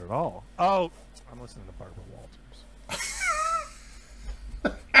very good at all. Oh, I'm listening to Barbara Walters.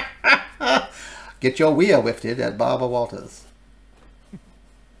 Get your wheel lifted at Barbara Walters.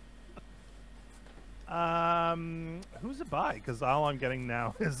 Who's it by? Because all I'm getting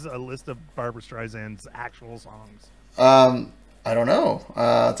now is a list of Barbra Streisand's actual songs. I don't know.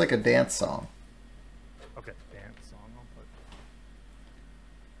 It's like a dance song. Okay, dance song. I'll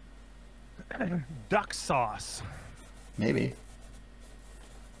put Duck Sauce. Maybe.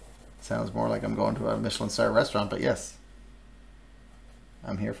 Sounds more like I'm going to a Michelin star restaurant, but yes.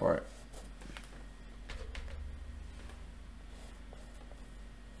 I'm here for it.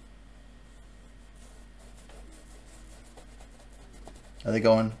 Are they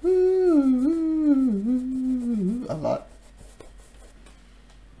going woo, a lot?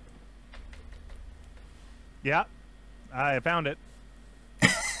 Yeah, I found it.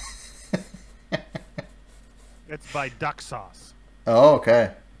 It's by Duck Sauce. Oh,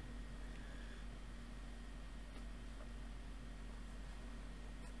 okay.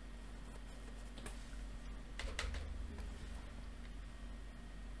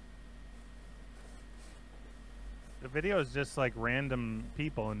 The video is just like random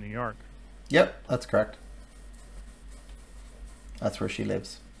people in New York. Yep, that's correct. That's where she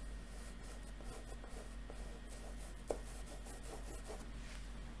lives.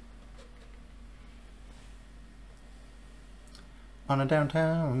 On a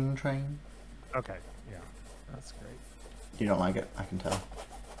downtown train. Okay, yeah, that's great. You don't like it, I can tell.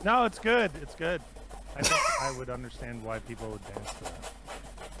 No, it's good. It's good. I think I would understand why people would dance to that.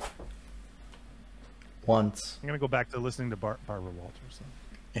 Once. I'm gonna go back to listening to Barbara Walters.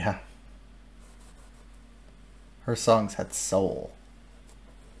 Yeah. Her songs had soul.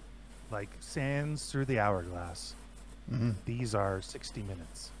 Like sands through the hourglass. Mm-hmm. These are 60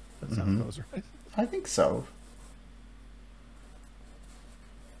 minutes. That sound goes right. I think so.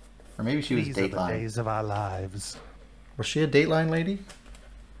 Or maybe she was These are the Dateline. days of our lives. Was she a Dateline lady?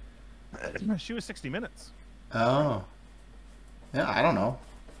 She was 60 minutes. Oh. Yeah, I don't know.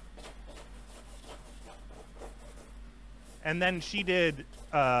 And then she did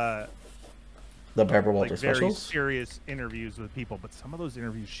The Barbara like Walters very specials? serious interviews with people, but some of those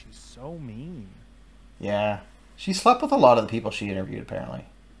interviews she's so mean. Yeah. She slept with a lot of the people she interviewed, apparently.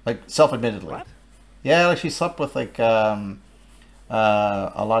 Like, self-admittedly. What? Yeah, like she slept with, like, a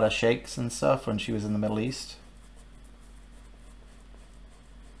lot of sheikhs and stuff when she was in the Middle East.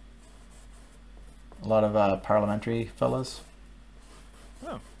 A lot of parliamentary fellas.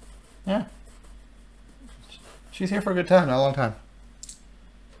 Oh. Yeah. She's here for a good time, not a long time.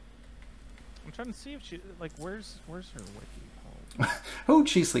 I'm trying to see if she like where's her wiki? Who'd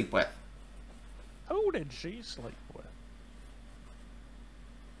she sleep with? Who did she sleep with?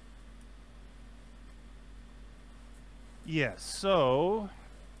 Yes, so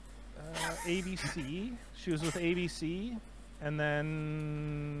ABC. She was with ABC, and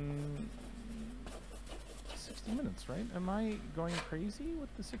then 60 Minutes, right? Am I going crazy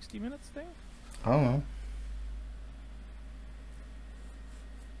with the 60 Minutes thing? I don't know.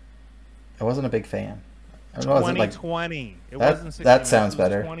 I wasn't a big fan. I don't know, 2020. It that, wasn't 60 that Minutes, sounds it was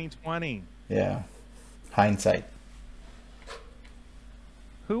better. 2020. Yeah. Hindsight.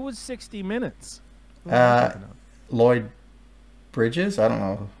 Who was 60 Minutes? Who am I thinking of? Lloyd Bridges? I don't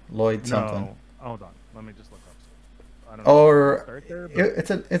know. Lloyd something. No. Hold on. Let me just look up. I don't know. Or Start there,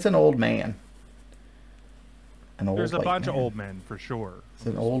 but it's an old man. An old there's a white bunch man. of old men for sure. It's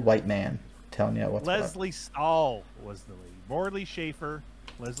an old white man telling you what's what. Leslie Stahl was the lead. Morley Schaefer,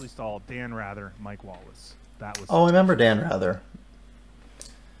 Leslie Stahl, Dan Rather, Mike Wallace. That was. Oh, I remember Dan Rather.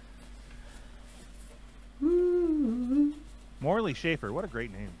 Morley Schaefer. What a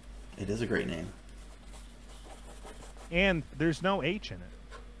great name. It is a great name. And there's no H in it.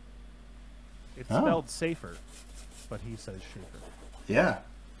 It's spelled safer, but he says Schaefer. Yeah.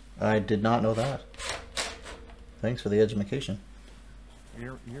 I did not know that. Thanks for the education.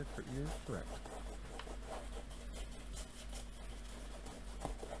 You're correct.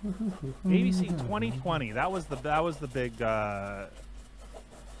 ABC 2020. That was the big. That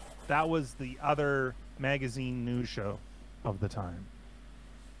was the other magazine news show of the time.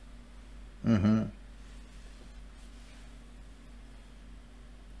 Mm-hmm.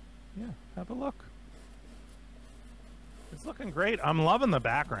 Yeah, have a look. It's looking great. I'm loving the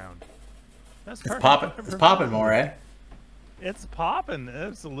background. That's It's popping. It's popping more, eh? It's popping.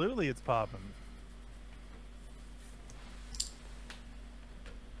 Absolutely, it's popping.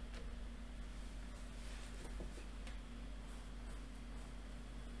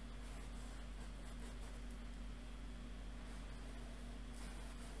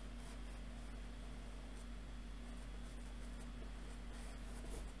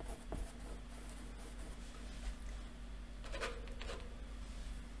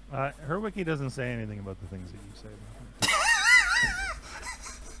 Her wiki doesn't say anything about the things that you say about her.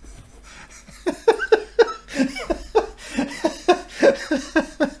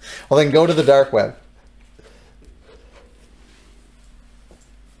 Well, then go to the dark web.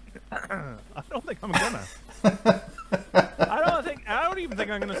 I don't think I'm gonna. I don't even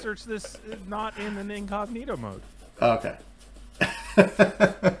think I'm gonna search this not in an incognito mode. Okay.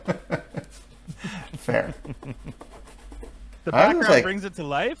 Fair. The background brings it to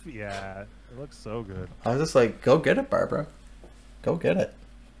life. Yeah, it looks so good. I was just like, go get it, Barbara. Go get it.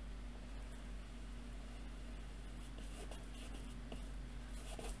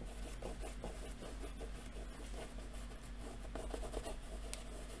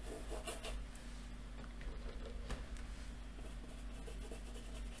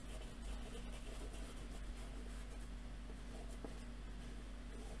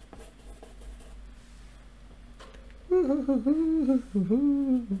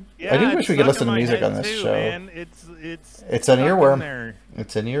 Yeah, I do wish we could listen to music on this show. Man. It's an earworm.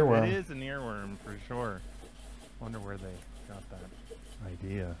 It's an earworm. It is an earworm for sure. Wonder where they got that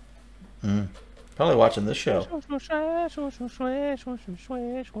idea. Probably watching this show.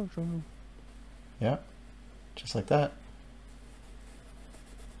 Yeah, just like that.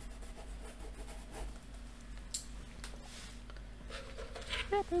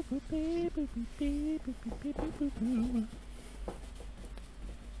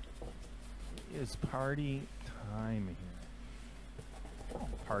 It's party time here. Oh,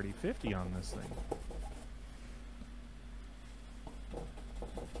 party 50 on this thing.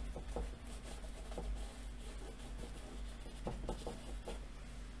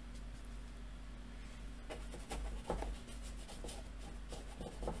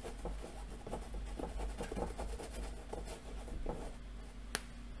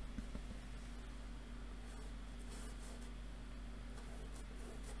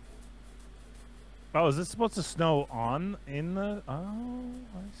 Oh, is this supposed to snow in the... Oh,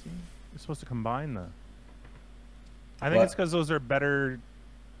 I see. It's supposed to combine the... I think it's because those are better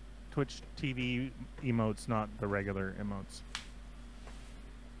Twitch TV emotes, not the regular emotes.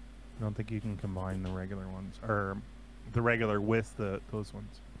 I don't think you can combine the regular ones, or the regular with those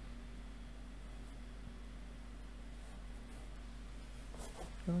ones.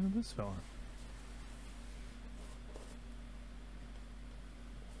 Going to this fella.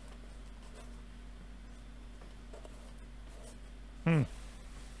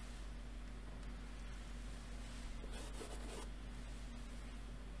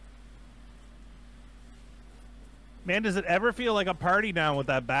 Man, does it ever feel like a party now with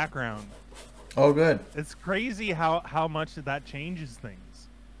that background? Oh, good. It's crazy how much that changes things.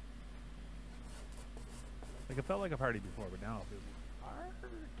 Like, it felt like a party before, but now it feels like a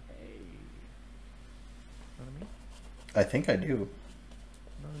party. Know what I mean? I think I do. Know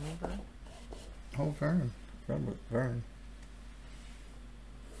what I mean, Vern? Oh, Vern. Vern.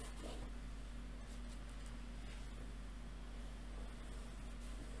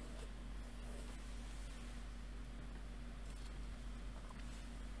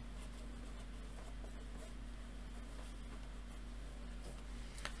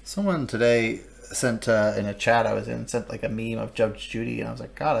 Someone today sent in a chat I was in, sent like a meme of Judge Judy, and I was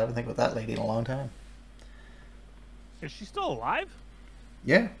like, God, I haven't think about that lady in a long time. Is she still alive?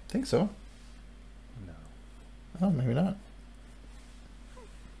 Yeah, I think so. No. Oh, maybe not.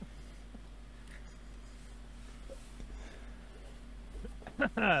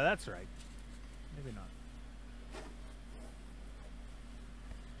 That's right. Maybe not.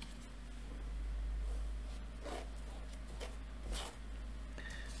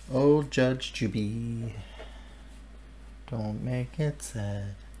 Oh, Judge Juby, don't make it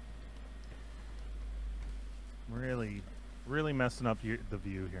sad. Really messing up the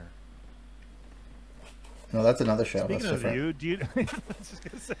view here. No, that's another show. Speaking that's of view, do you... I was just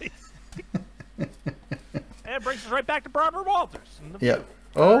going to say... And it brings us right back to Barbara Walters. Yeah.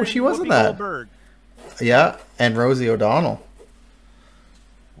 Oh, she wasn't that. Goldberg. Yeah, and Rosie O'Donnell.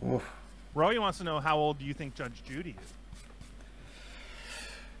 Oof. Roy wants to know how old do you think Judge Judy is?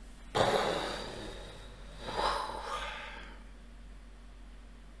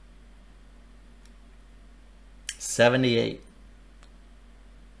 78.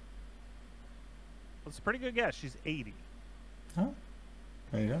 That's a pretty good guess. She's 80. Oh,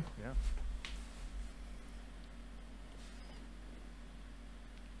 there you go. Yeah.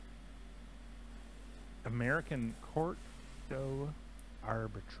 American Court Show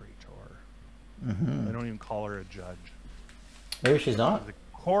Arbitrator. Mm-hmm. They don't even call her a judge. Maybe she's not. The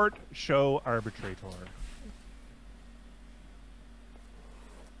Court Show Arbitrator.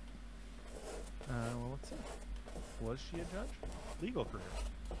 Well, let's see. Was she a judge? Legal career.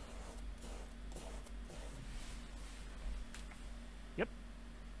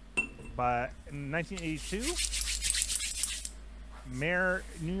 But in 1982,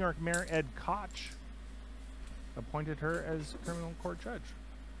 New York Mayor Ed Koch appointed her as criminal court judge.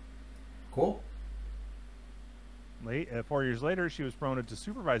 Cool. 4 years later, she was promoted to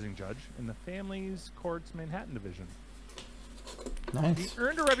supervising judge in the Families Court's Manhattan division. Nice. She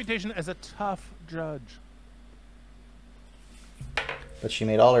earned a reputation as a tough judge. But she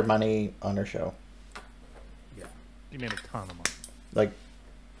made all her money on her show. Yeah, she made a ton of money. Like,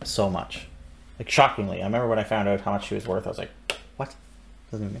 so much. Like, shockingly. I remember when I found out how much she was worth, I was like, what?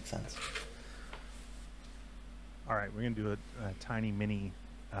 Doesn't even make sense. All right, we're going to do a tiny mini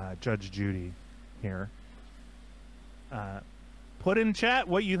Judge Judy here. Put in chat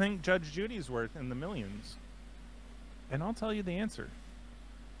what you think Judge Judy's worth in the millions. And I'll tell you the answer.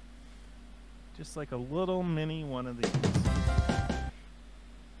 Just like a little mini one of these.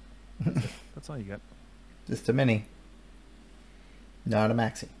 That's all you got. Just a mini. Not a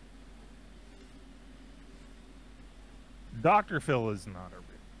maxi. Dr. Phil is not a real.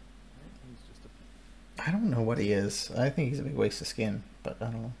 He's just a... I don't know what he is. I think he's a big waste of skin, but I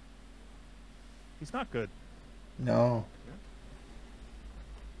don't know. He's not good. No.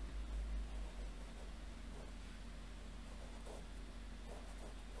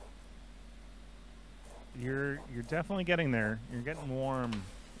 You're definitely getting there. You're getting warm,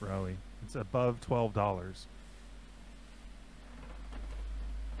 Rowie. It's above $12.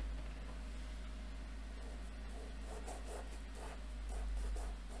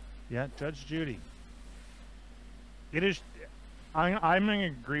 Yeah, Judge Judy. It is. I'm gonna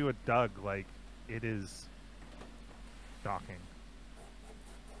agree with Doug. Like, it is shocking.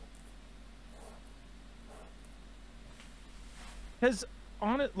 Because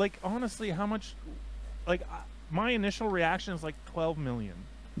honestly, how much? Like, my initial reaction is like 12 million.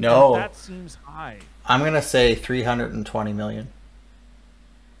 No. That seems high. I'm going to say 320 million.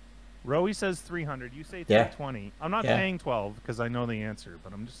 Rowie says 300. You say 320. Yeah. I'm not saying 12 because I know the answer,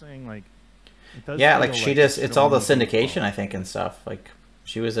 but I'm just saying, like, it does. Yeah, like she just, it's all the syndication, I think, and stuff. Like,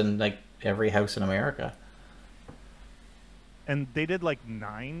 she was in, like, every house in America. And they did, like,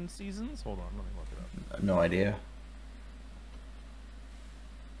 9 seasons? Hold on, let me look it up. No idea.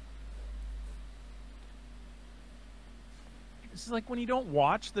 It's like when you don't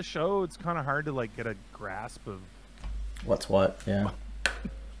watch the show, it's kind of hard to like get a grasp of what's what. Yeah.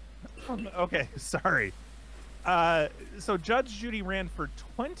 Okay, sorry. So Judge Judy ran for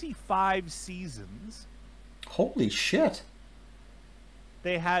 25 seasons. Holy shit!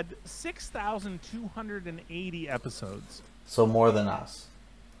 They had 6,280 episodes. So more than us.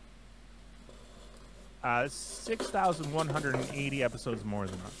 6,180 episodes more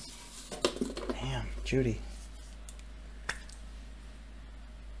than us. Damn, Judy.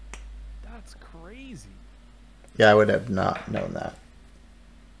 That's crazy. Yeah, I would have not known that.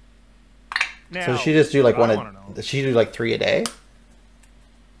 Now, so she just do like does she do like 3 a day?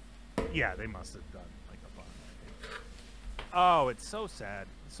 Yeah, they must have done like a bunch. Oh, it's so sad.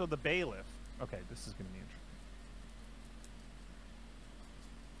 So the bailiff. Okay, this is going to be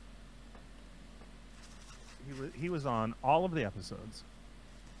interesting. He was on all of the episodes.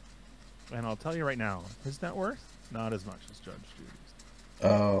 And I'll tell you right now, his net worth, not as much as Judge Judy's.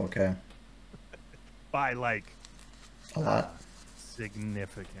 Oh, okay. By like a lot.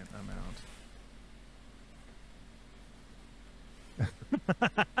 Significant amount.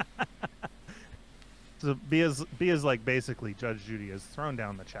 So be as like basically Judge Judy has thrown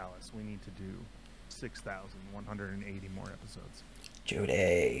down the chalice. We need to do 6,180 more episodes.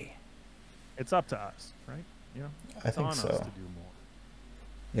 Judy. It's up to us, right? You know, it's on us to do more.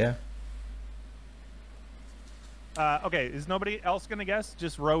 Yeah. Okay, is nobody else gonna guess?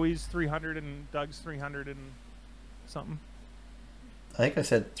 Just Rowie's 300 and Doug's 300 and something. I think I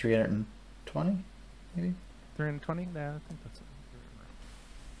said 320, maybe. 320? Yeah, I think that's it.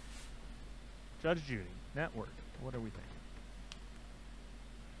 Judge Judy, net worth. What are we thinking?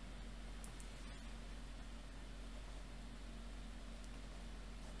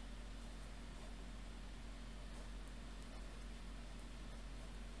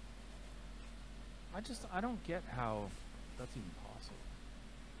 I don't get how that's even possible.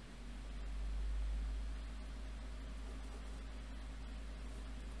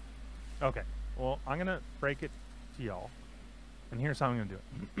 Okay, well, I'm going to break it to y'all. And here's how I'm going to do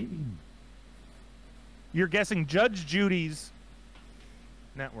it. You're guessing Judge Judy's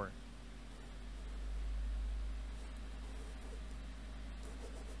net worth.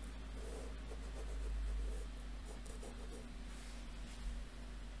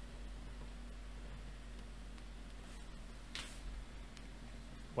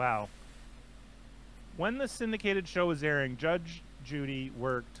 Wow. When the syndicated show was airing, Judge Judy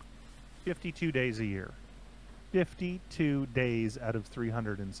worked 52 days a year. 52 days out of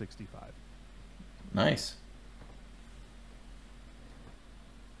 365. Nice.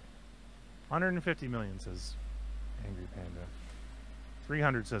 150 million says Angry Panda.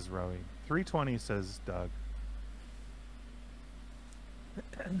 300 says Rowie. 320 says Doug.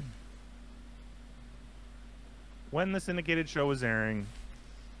 When the syndicated show was airing,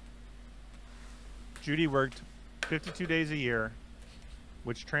 Judy worked 52 days a year,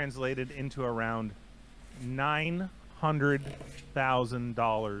 which translated into around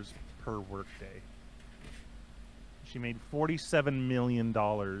 $900,000 per workday. She made $47 million in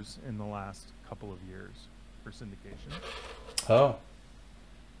the last couple of years for syndication. Oh.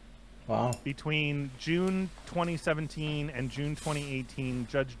 Wow. Between June 2017 and June 2018,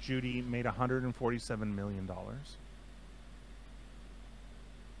 Judge Judy made $147 million.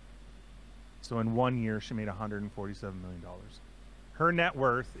 So in 1 year, she made $147 million. Her net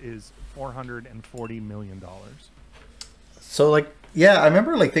worth is $440 million. So, like, yeah, I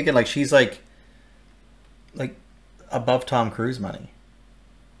remember, like, thinking, like, she's, like above Tom Cruise money.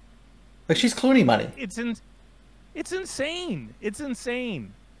 Like, she's Clooney money. It's insane. It's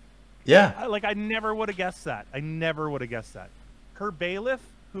insane. Yeah. I never would have guessed that. I never would have guessed that. Her bailiff,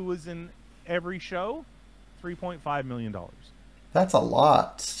 who was in every show, $3.5 million. That's a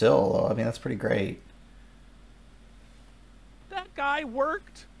lot still, though. I mean, that's pretty great. That guy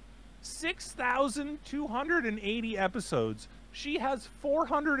worked 6,280 episodes. She has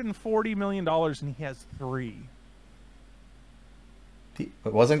 $440 million, and he has 3. It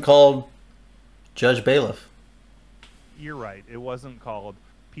wasn't called Judge Bailiff. You're right. It wasn't called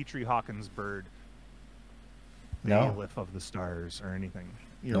Petrie Hawkins Bird, No. Bailiff of the Stars, or anything.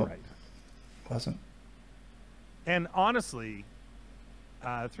 You're Nope. right. Wasn't. And honestly,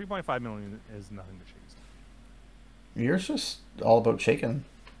 3.5 million is nothing to chase. You're just all about shaking.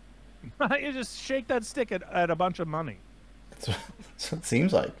 You just shake that stick at a bunch of money. That's what it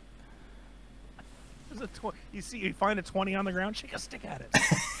seems like. There's you find a 20 on the ground, shake a stick at it.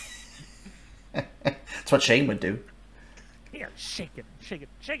 That's what Shane would do. Here, shake it, shake it,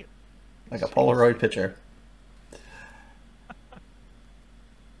 shake it. Like a Polaroid picture.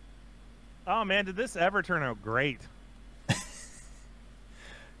 Oh man, did this ever turn out great?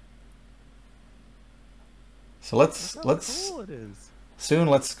 So let's cool it is. Soon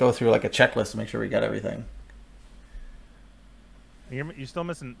let's go through like a checklist to make sure we got everything. You're still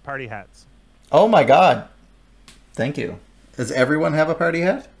missing party hats. Oh my god. Thank you. Does everyone have a party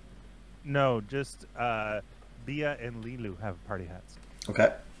hat? No, just Bia and Lilu have party hats.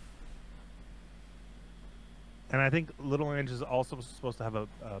 Okay. And I think Little Ange is also supposed to have a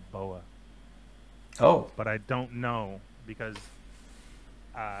boa. Oh. But I don't know because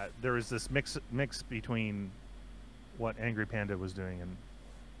there was this mix between what Angry Panda was doing and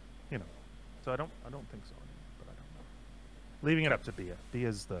so I don't think so, but I don't know. Leaving it up to Bia.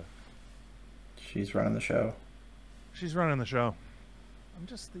 Bia's She's running the show. She's running the show. I'm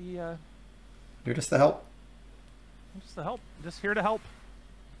just the You're just the help. I'm just the help. Just here to help.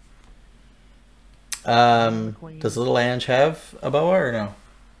 Does Little Ange have a boa or no?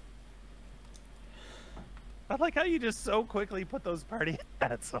 I like how you just so quickly put those party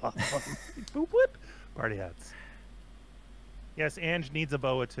hats on. Boop whip. Party hats. Yes, Ange needs a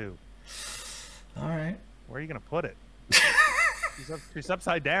boa too. All right. Where are you gonna put it? She's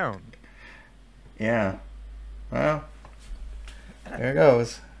upside down. Yeah. Well, there it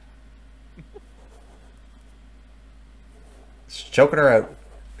goes. It's choking her out.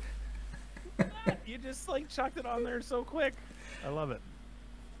 You just like chucked it on there so quick. I love it.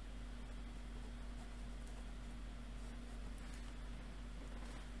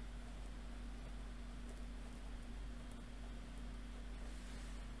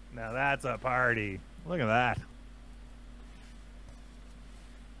 Now that's a party. Look at that.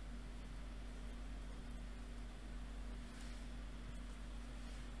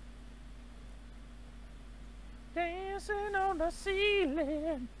 Dancing on the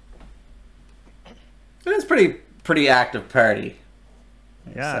ceiling. It is pretty active party.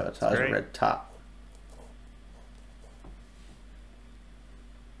 Yeah, Sabotage a red top.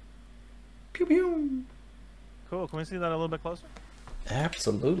 Pew pew. Cool. Can we see that a little bit closer?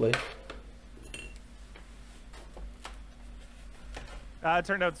 Absolutely. It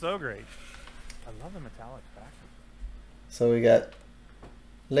turned out so great. I love the metallic background. So we got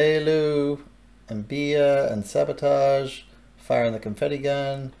Leilu and Bia and Sabotage firing the confetti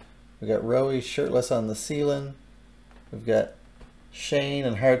gun. We got Rowie shirtless on the ceiling. We've got Shane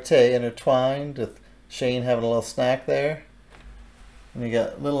and Harte intertwined with Shane having a little snack there. And we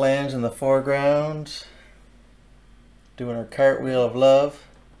got Little Ange in the foreground doing her cartwheel of love.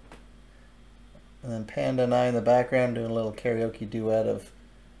 And then Panda and I in the background doing a little karaoke duet of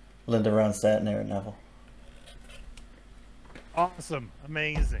Linda Ronstadt and Aaron Neville. Awesome.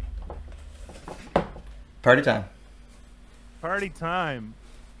 Amazing. Party time. Party time.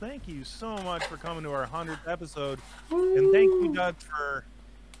 Thank you so much for coming to our 100th episode. And thank you, Doug, for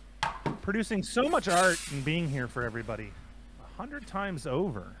producing so much art and being here for everybody 100 times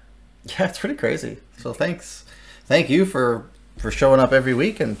over. Yeah, it's pretty crazy. So thanks. Thank you for showing up every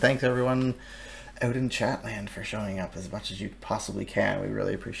week, and thanks everyone out in Chatland for showing up as much as you possibly can. We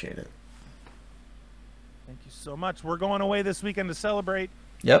really appreciate it. Thank you so much. We're going away this weekend to celebrate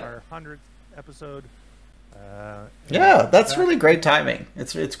our 100th episode. Yeah, that's really great timing.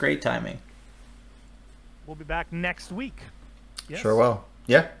 It's great timing. We'll be back next week. Yes? Sure will.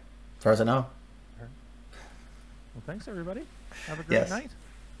 Yeah, as far as I know. Well, thanks everybody. Have a great night.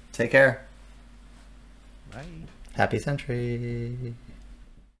 Take care. Bye. Happy Century.